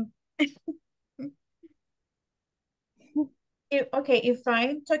too. Okay, if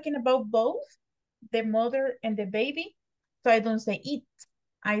I'm talking about both, the mother and the baby, so I don't say it,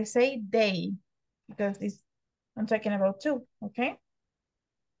 I say they, because I'm talking about two, okay?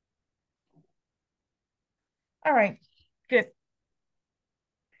 All right, good.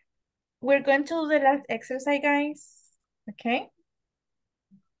 We're going to do the last exercise, guys, okay?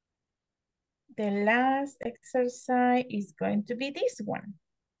 The last exercise is going to be this one.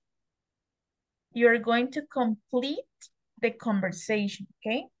 You're going to complete the conversation,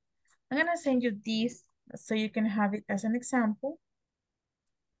 okay? I'm gonna send you this So you can have it as an example.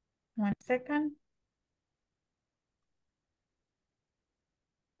 1 second.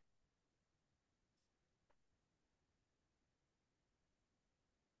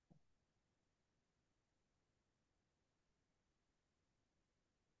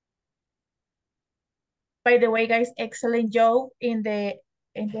 By the way, guys, excellent job in the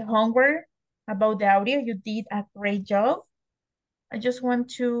homework about the audio. You did a great job. I just want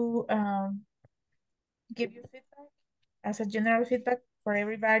to give you feedback as a general feedback for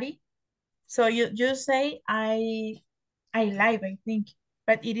everybody. So you say I live, I think,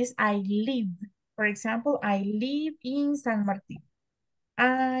 but it is I live. For example, I live in San Martin.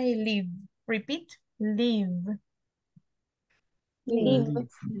 I live. Repeat, live. Live. Live.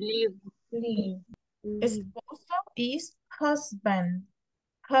 Live. Live. Esposo is husband.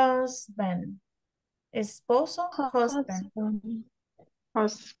 Husband. Esposo, husband. Husband.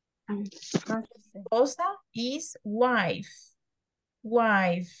 Husband. Esposa is wife.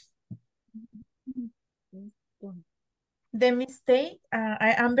 Wife. The mistake,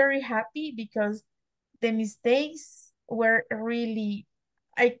 I am very happy because the mistakes were really,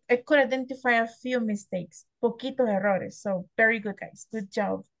 I could identify a few mistakes, poquitos errores. So very good, guys. Good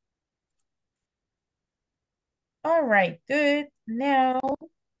job. All right, good. Now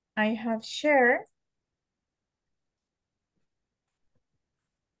I have shared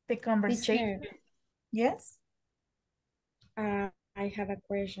the conversation. Teacher, Yes. I have a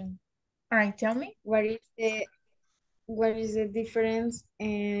question. All right, tell me. What is the difference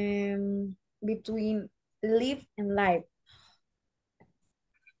between live and live?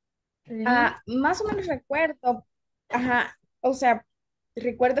 Live. Más o menos recuerdo, ajá, o sea,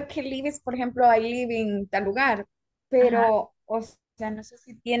 recuerdo que live es, por ejemplo, I live en tal lugar, Ajá. pero, o sea, no sé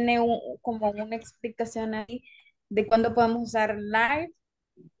si tiene como una explicación ahí de cuándo podemos usar live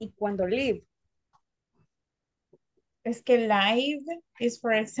y cuándo live. Es que live is,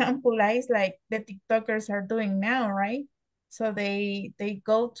 for example, live like the TikTokers are doing now, right? So they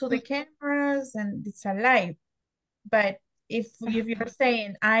go to the cameras and it's a live. But if you're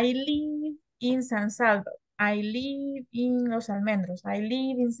saying I live in San Salvador, I live in Los Almendros, I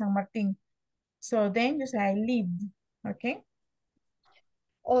live in San Martin. So then you say I lived, okay?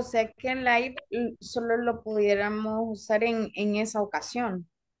 O sea que live solo lo pudiéramos usar en esa ocasión.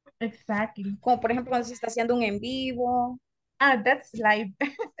 Exactly. Como por ejemplo cuando se está haciendo un en vivo. That's live.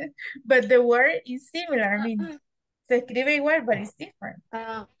 But the word is similar. I mean, se escribe igual, but it's different.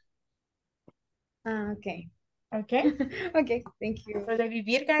 Okay. Okay? Okay, thank you. So the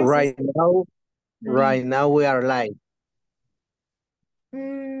vivir, guys, is Right now we are live.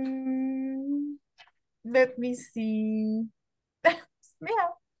 Let me see. Yeah,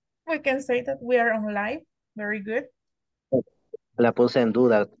 we can say that we are on live. Very good. La puse en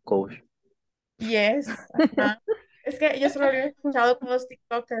duda, coach. Yes. Ajá. Es que yo solo había escuchado con los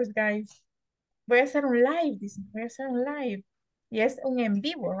TikTokers, guys. Voy a hacer un live, dicen. Voy a hacer un live. Y es un en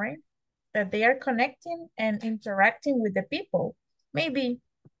vivo, right? That they are connecting and interacting with the people. Maybe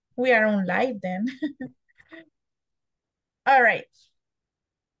we are on live then. All right.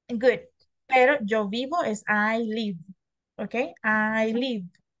 Good. Pero yo vivo es I live. Okay? I live.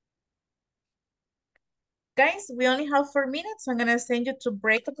 Guys, we only have 4 minutes. I'm going to send you to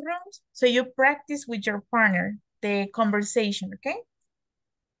breakout rooms so you practice with your partner the conversation, okay?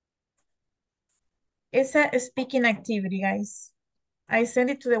 It's a speaking activity, guys. I send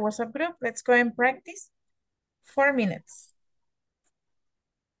it to the WhatsApp group. Let's go and practice. 4 minutes.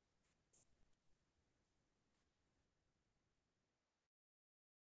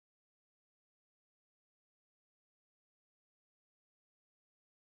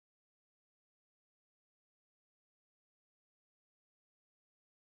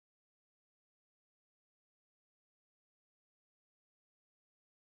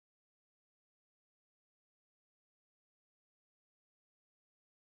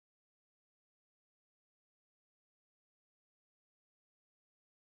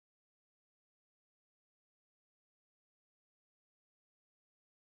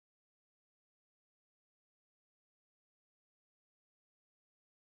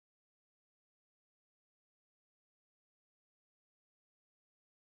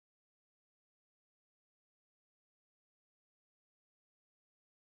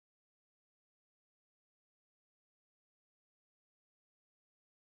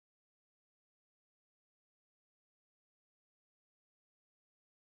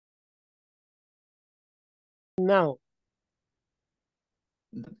 Now,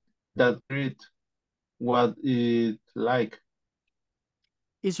 That great. What it like?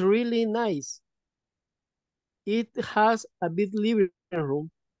 it's really nice. It has a big living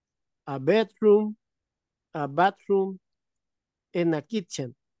room, a bedroom, a bathroom, and a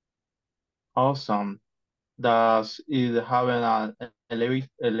kitchen. Awesome. Does it have an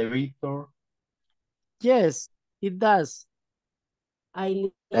elevator? Yes, it does. I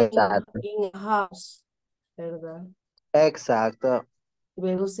live Exacto. in a house, ¿verdad? Exacto.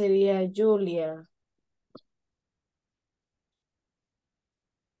 Luego sería Julia.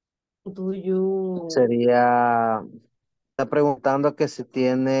 Do you Sería, está preguntando que si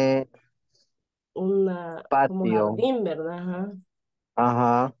tiene como patio. jardín, ¿verdad? Ajá.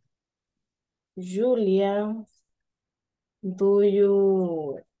 Ajá. Julia, do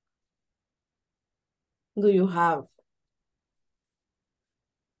you have?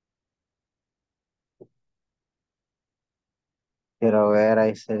 Quiero ver,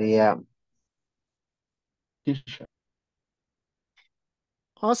 ahí sería.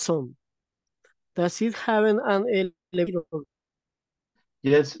 Awesome. Does it have an elevator?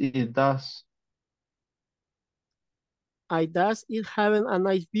 Yes, it does. Does it have a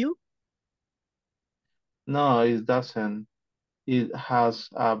nice view? No, it doesn't. It has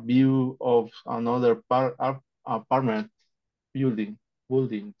a view of another apartment building.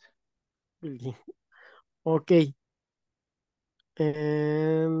 Okay.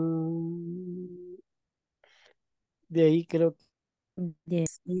 De ahí creo que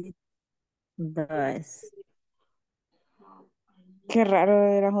Yes, it does. Qué raro,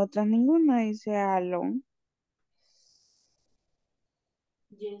 de las otras ninguna dice Alon.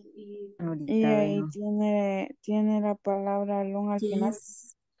 Y Ahorita ahí veo. tiene la palabra Alon al final.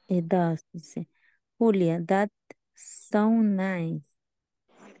 Yes, it does. Dice, Julia, that sound nice.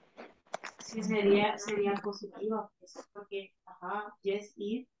 Sí, sería positiva, pues, porque, ajá, yes,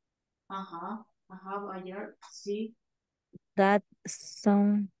 it, ajá, ayer, sí. That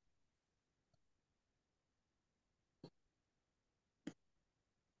sound.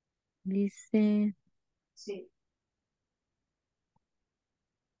 Dice, Sí.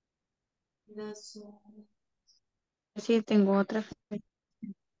 Sí, tengo otra.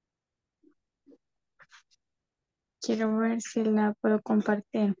 Quiero ver si la puedo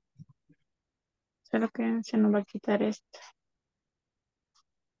compartir. Solo que se nos va a quitar esto.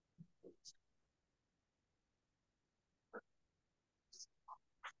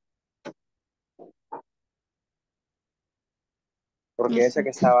 Porque esa Eso. que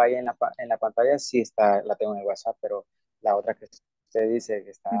estaba ahí en la pantalla sí está, la tengo en el WhatsApp, pero la otra que usted dice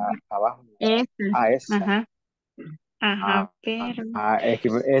que está abajo. Esta. Ah, esa. Ajá. Ajá, Ah, pero. es que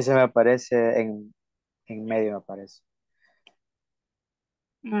ese me aparece en medio, me aparece.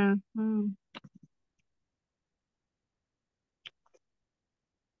 Ajá.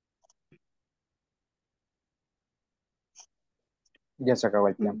 Ya se acabó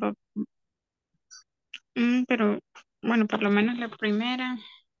el tiempo. Pero bueno, por lo menos la primera.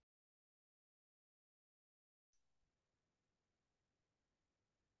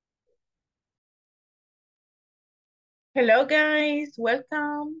 Hello, guys.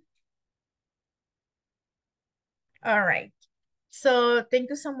 Welcome. All right. So thank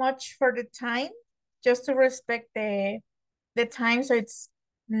you so much for the time. Just to respect the time, so it's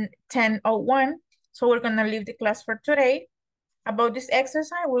 10:01. So we're gonna leave the class for today. About this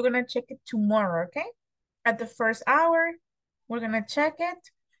exercise, we're gonna check it tomorrow, okay? At the first hour, we're gonna check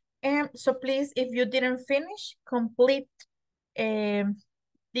it. And so please, if you didn't finish, complete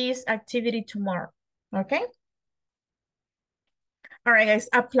this activity tomorrow, okay? All right, guys,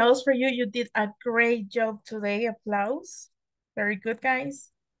 applause for you. You did a great job today. Applause. Very good,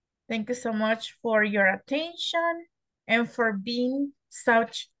 guys. Thank you so much for your attention and for being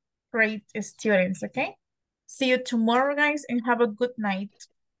such great students, okay? See you tomorrow, guys, and have a good night.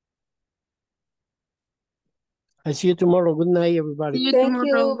 I see you tomorrow. Good night, everybody. See you Thank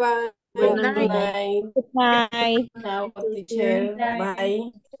you. tomorrow. Bye. Good Good Good night. night. night. Bye. Now, Teacher. teacher.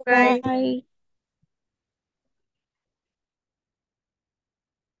 Bye. Bye. Bye.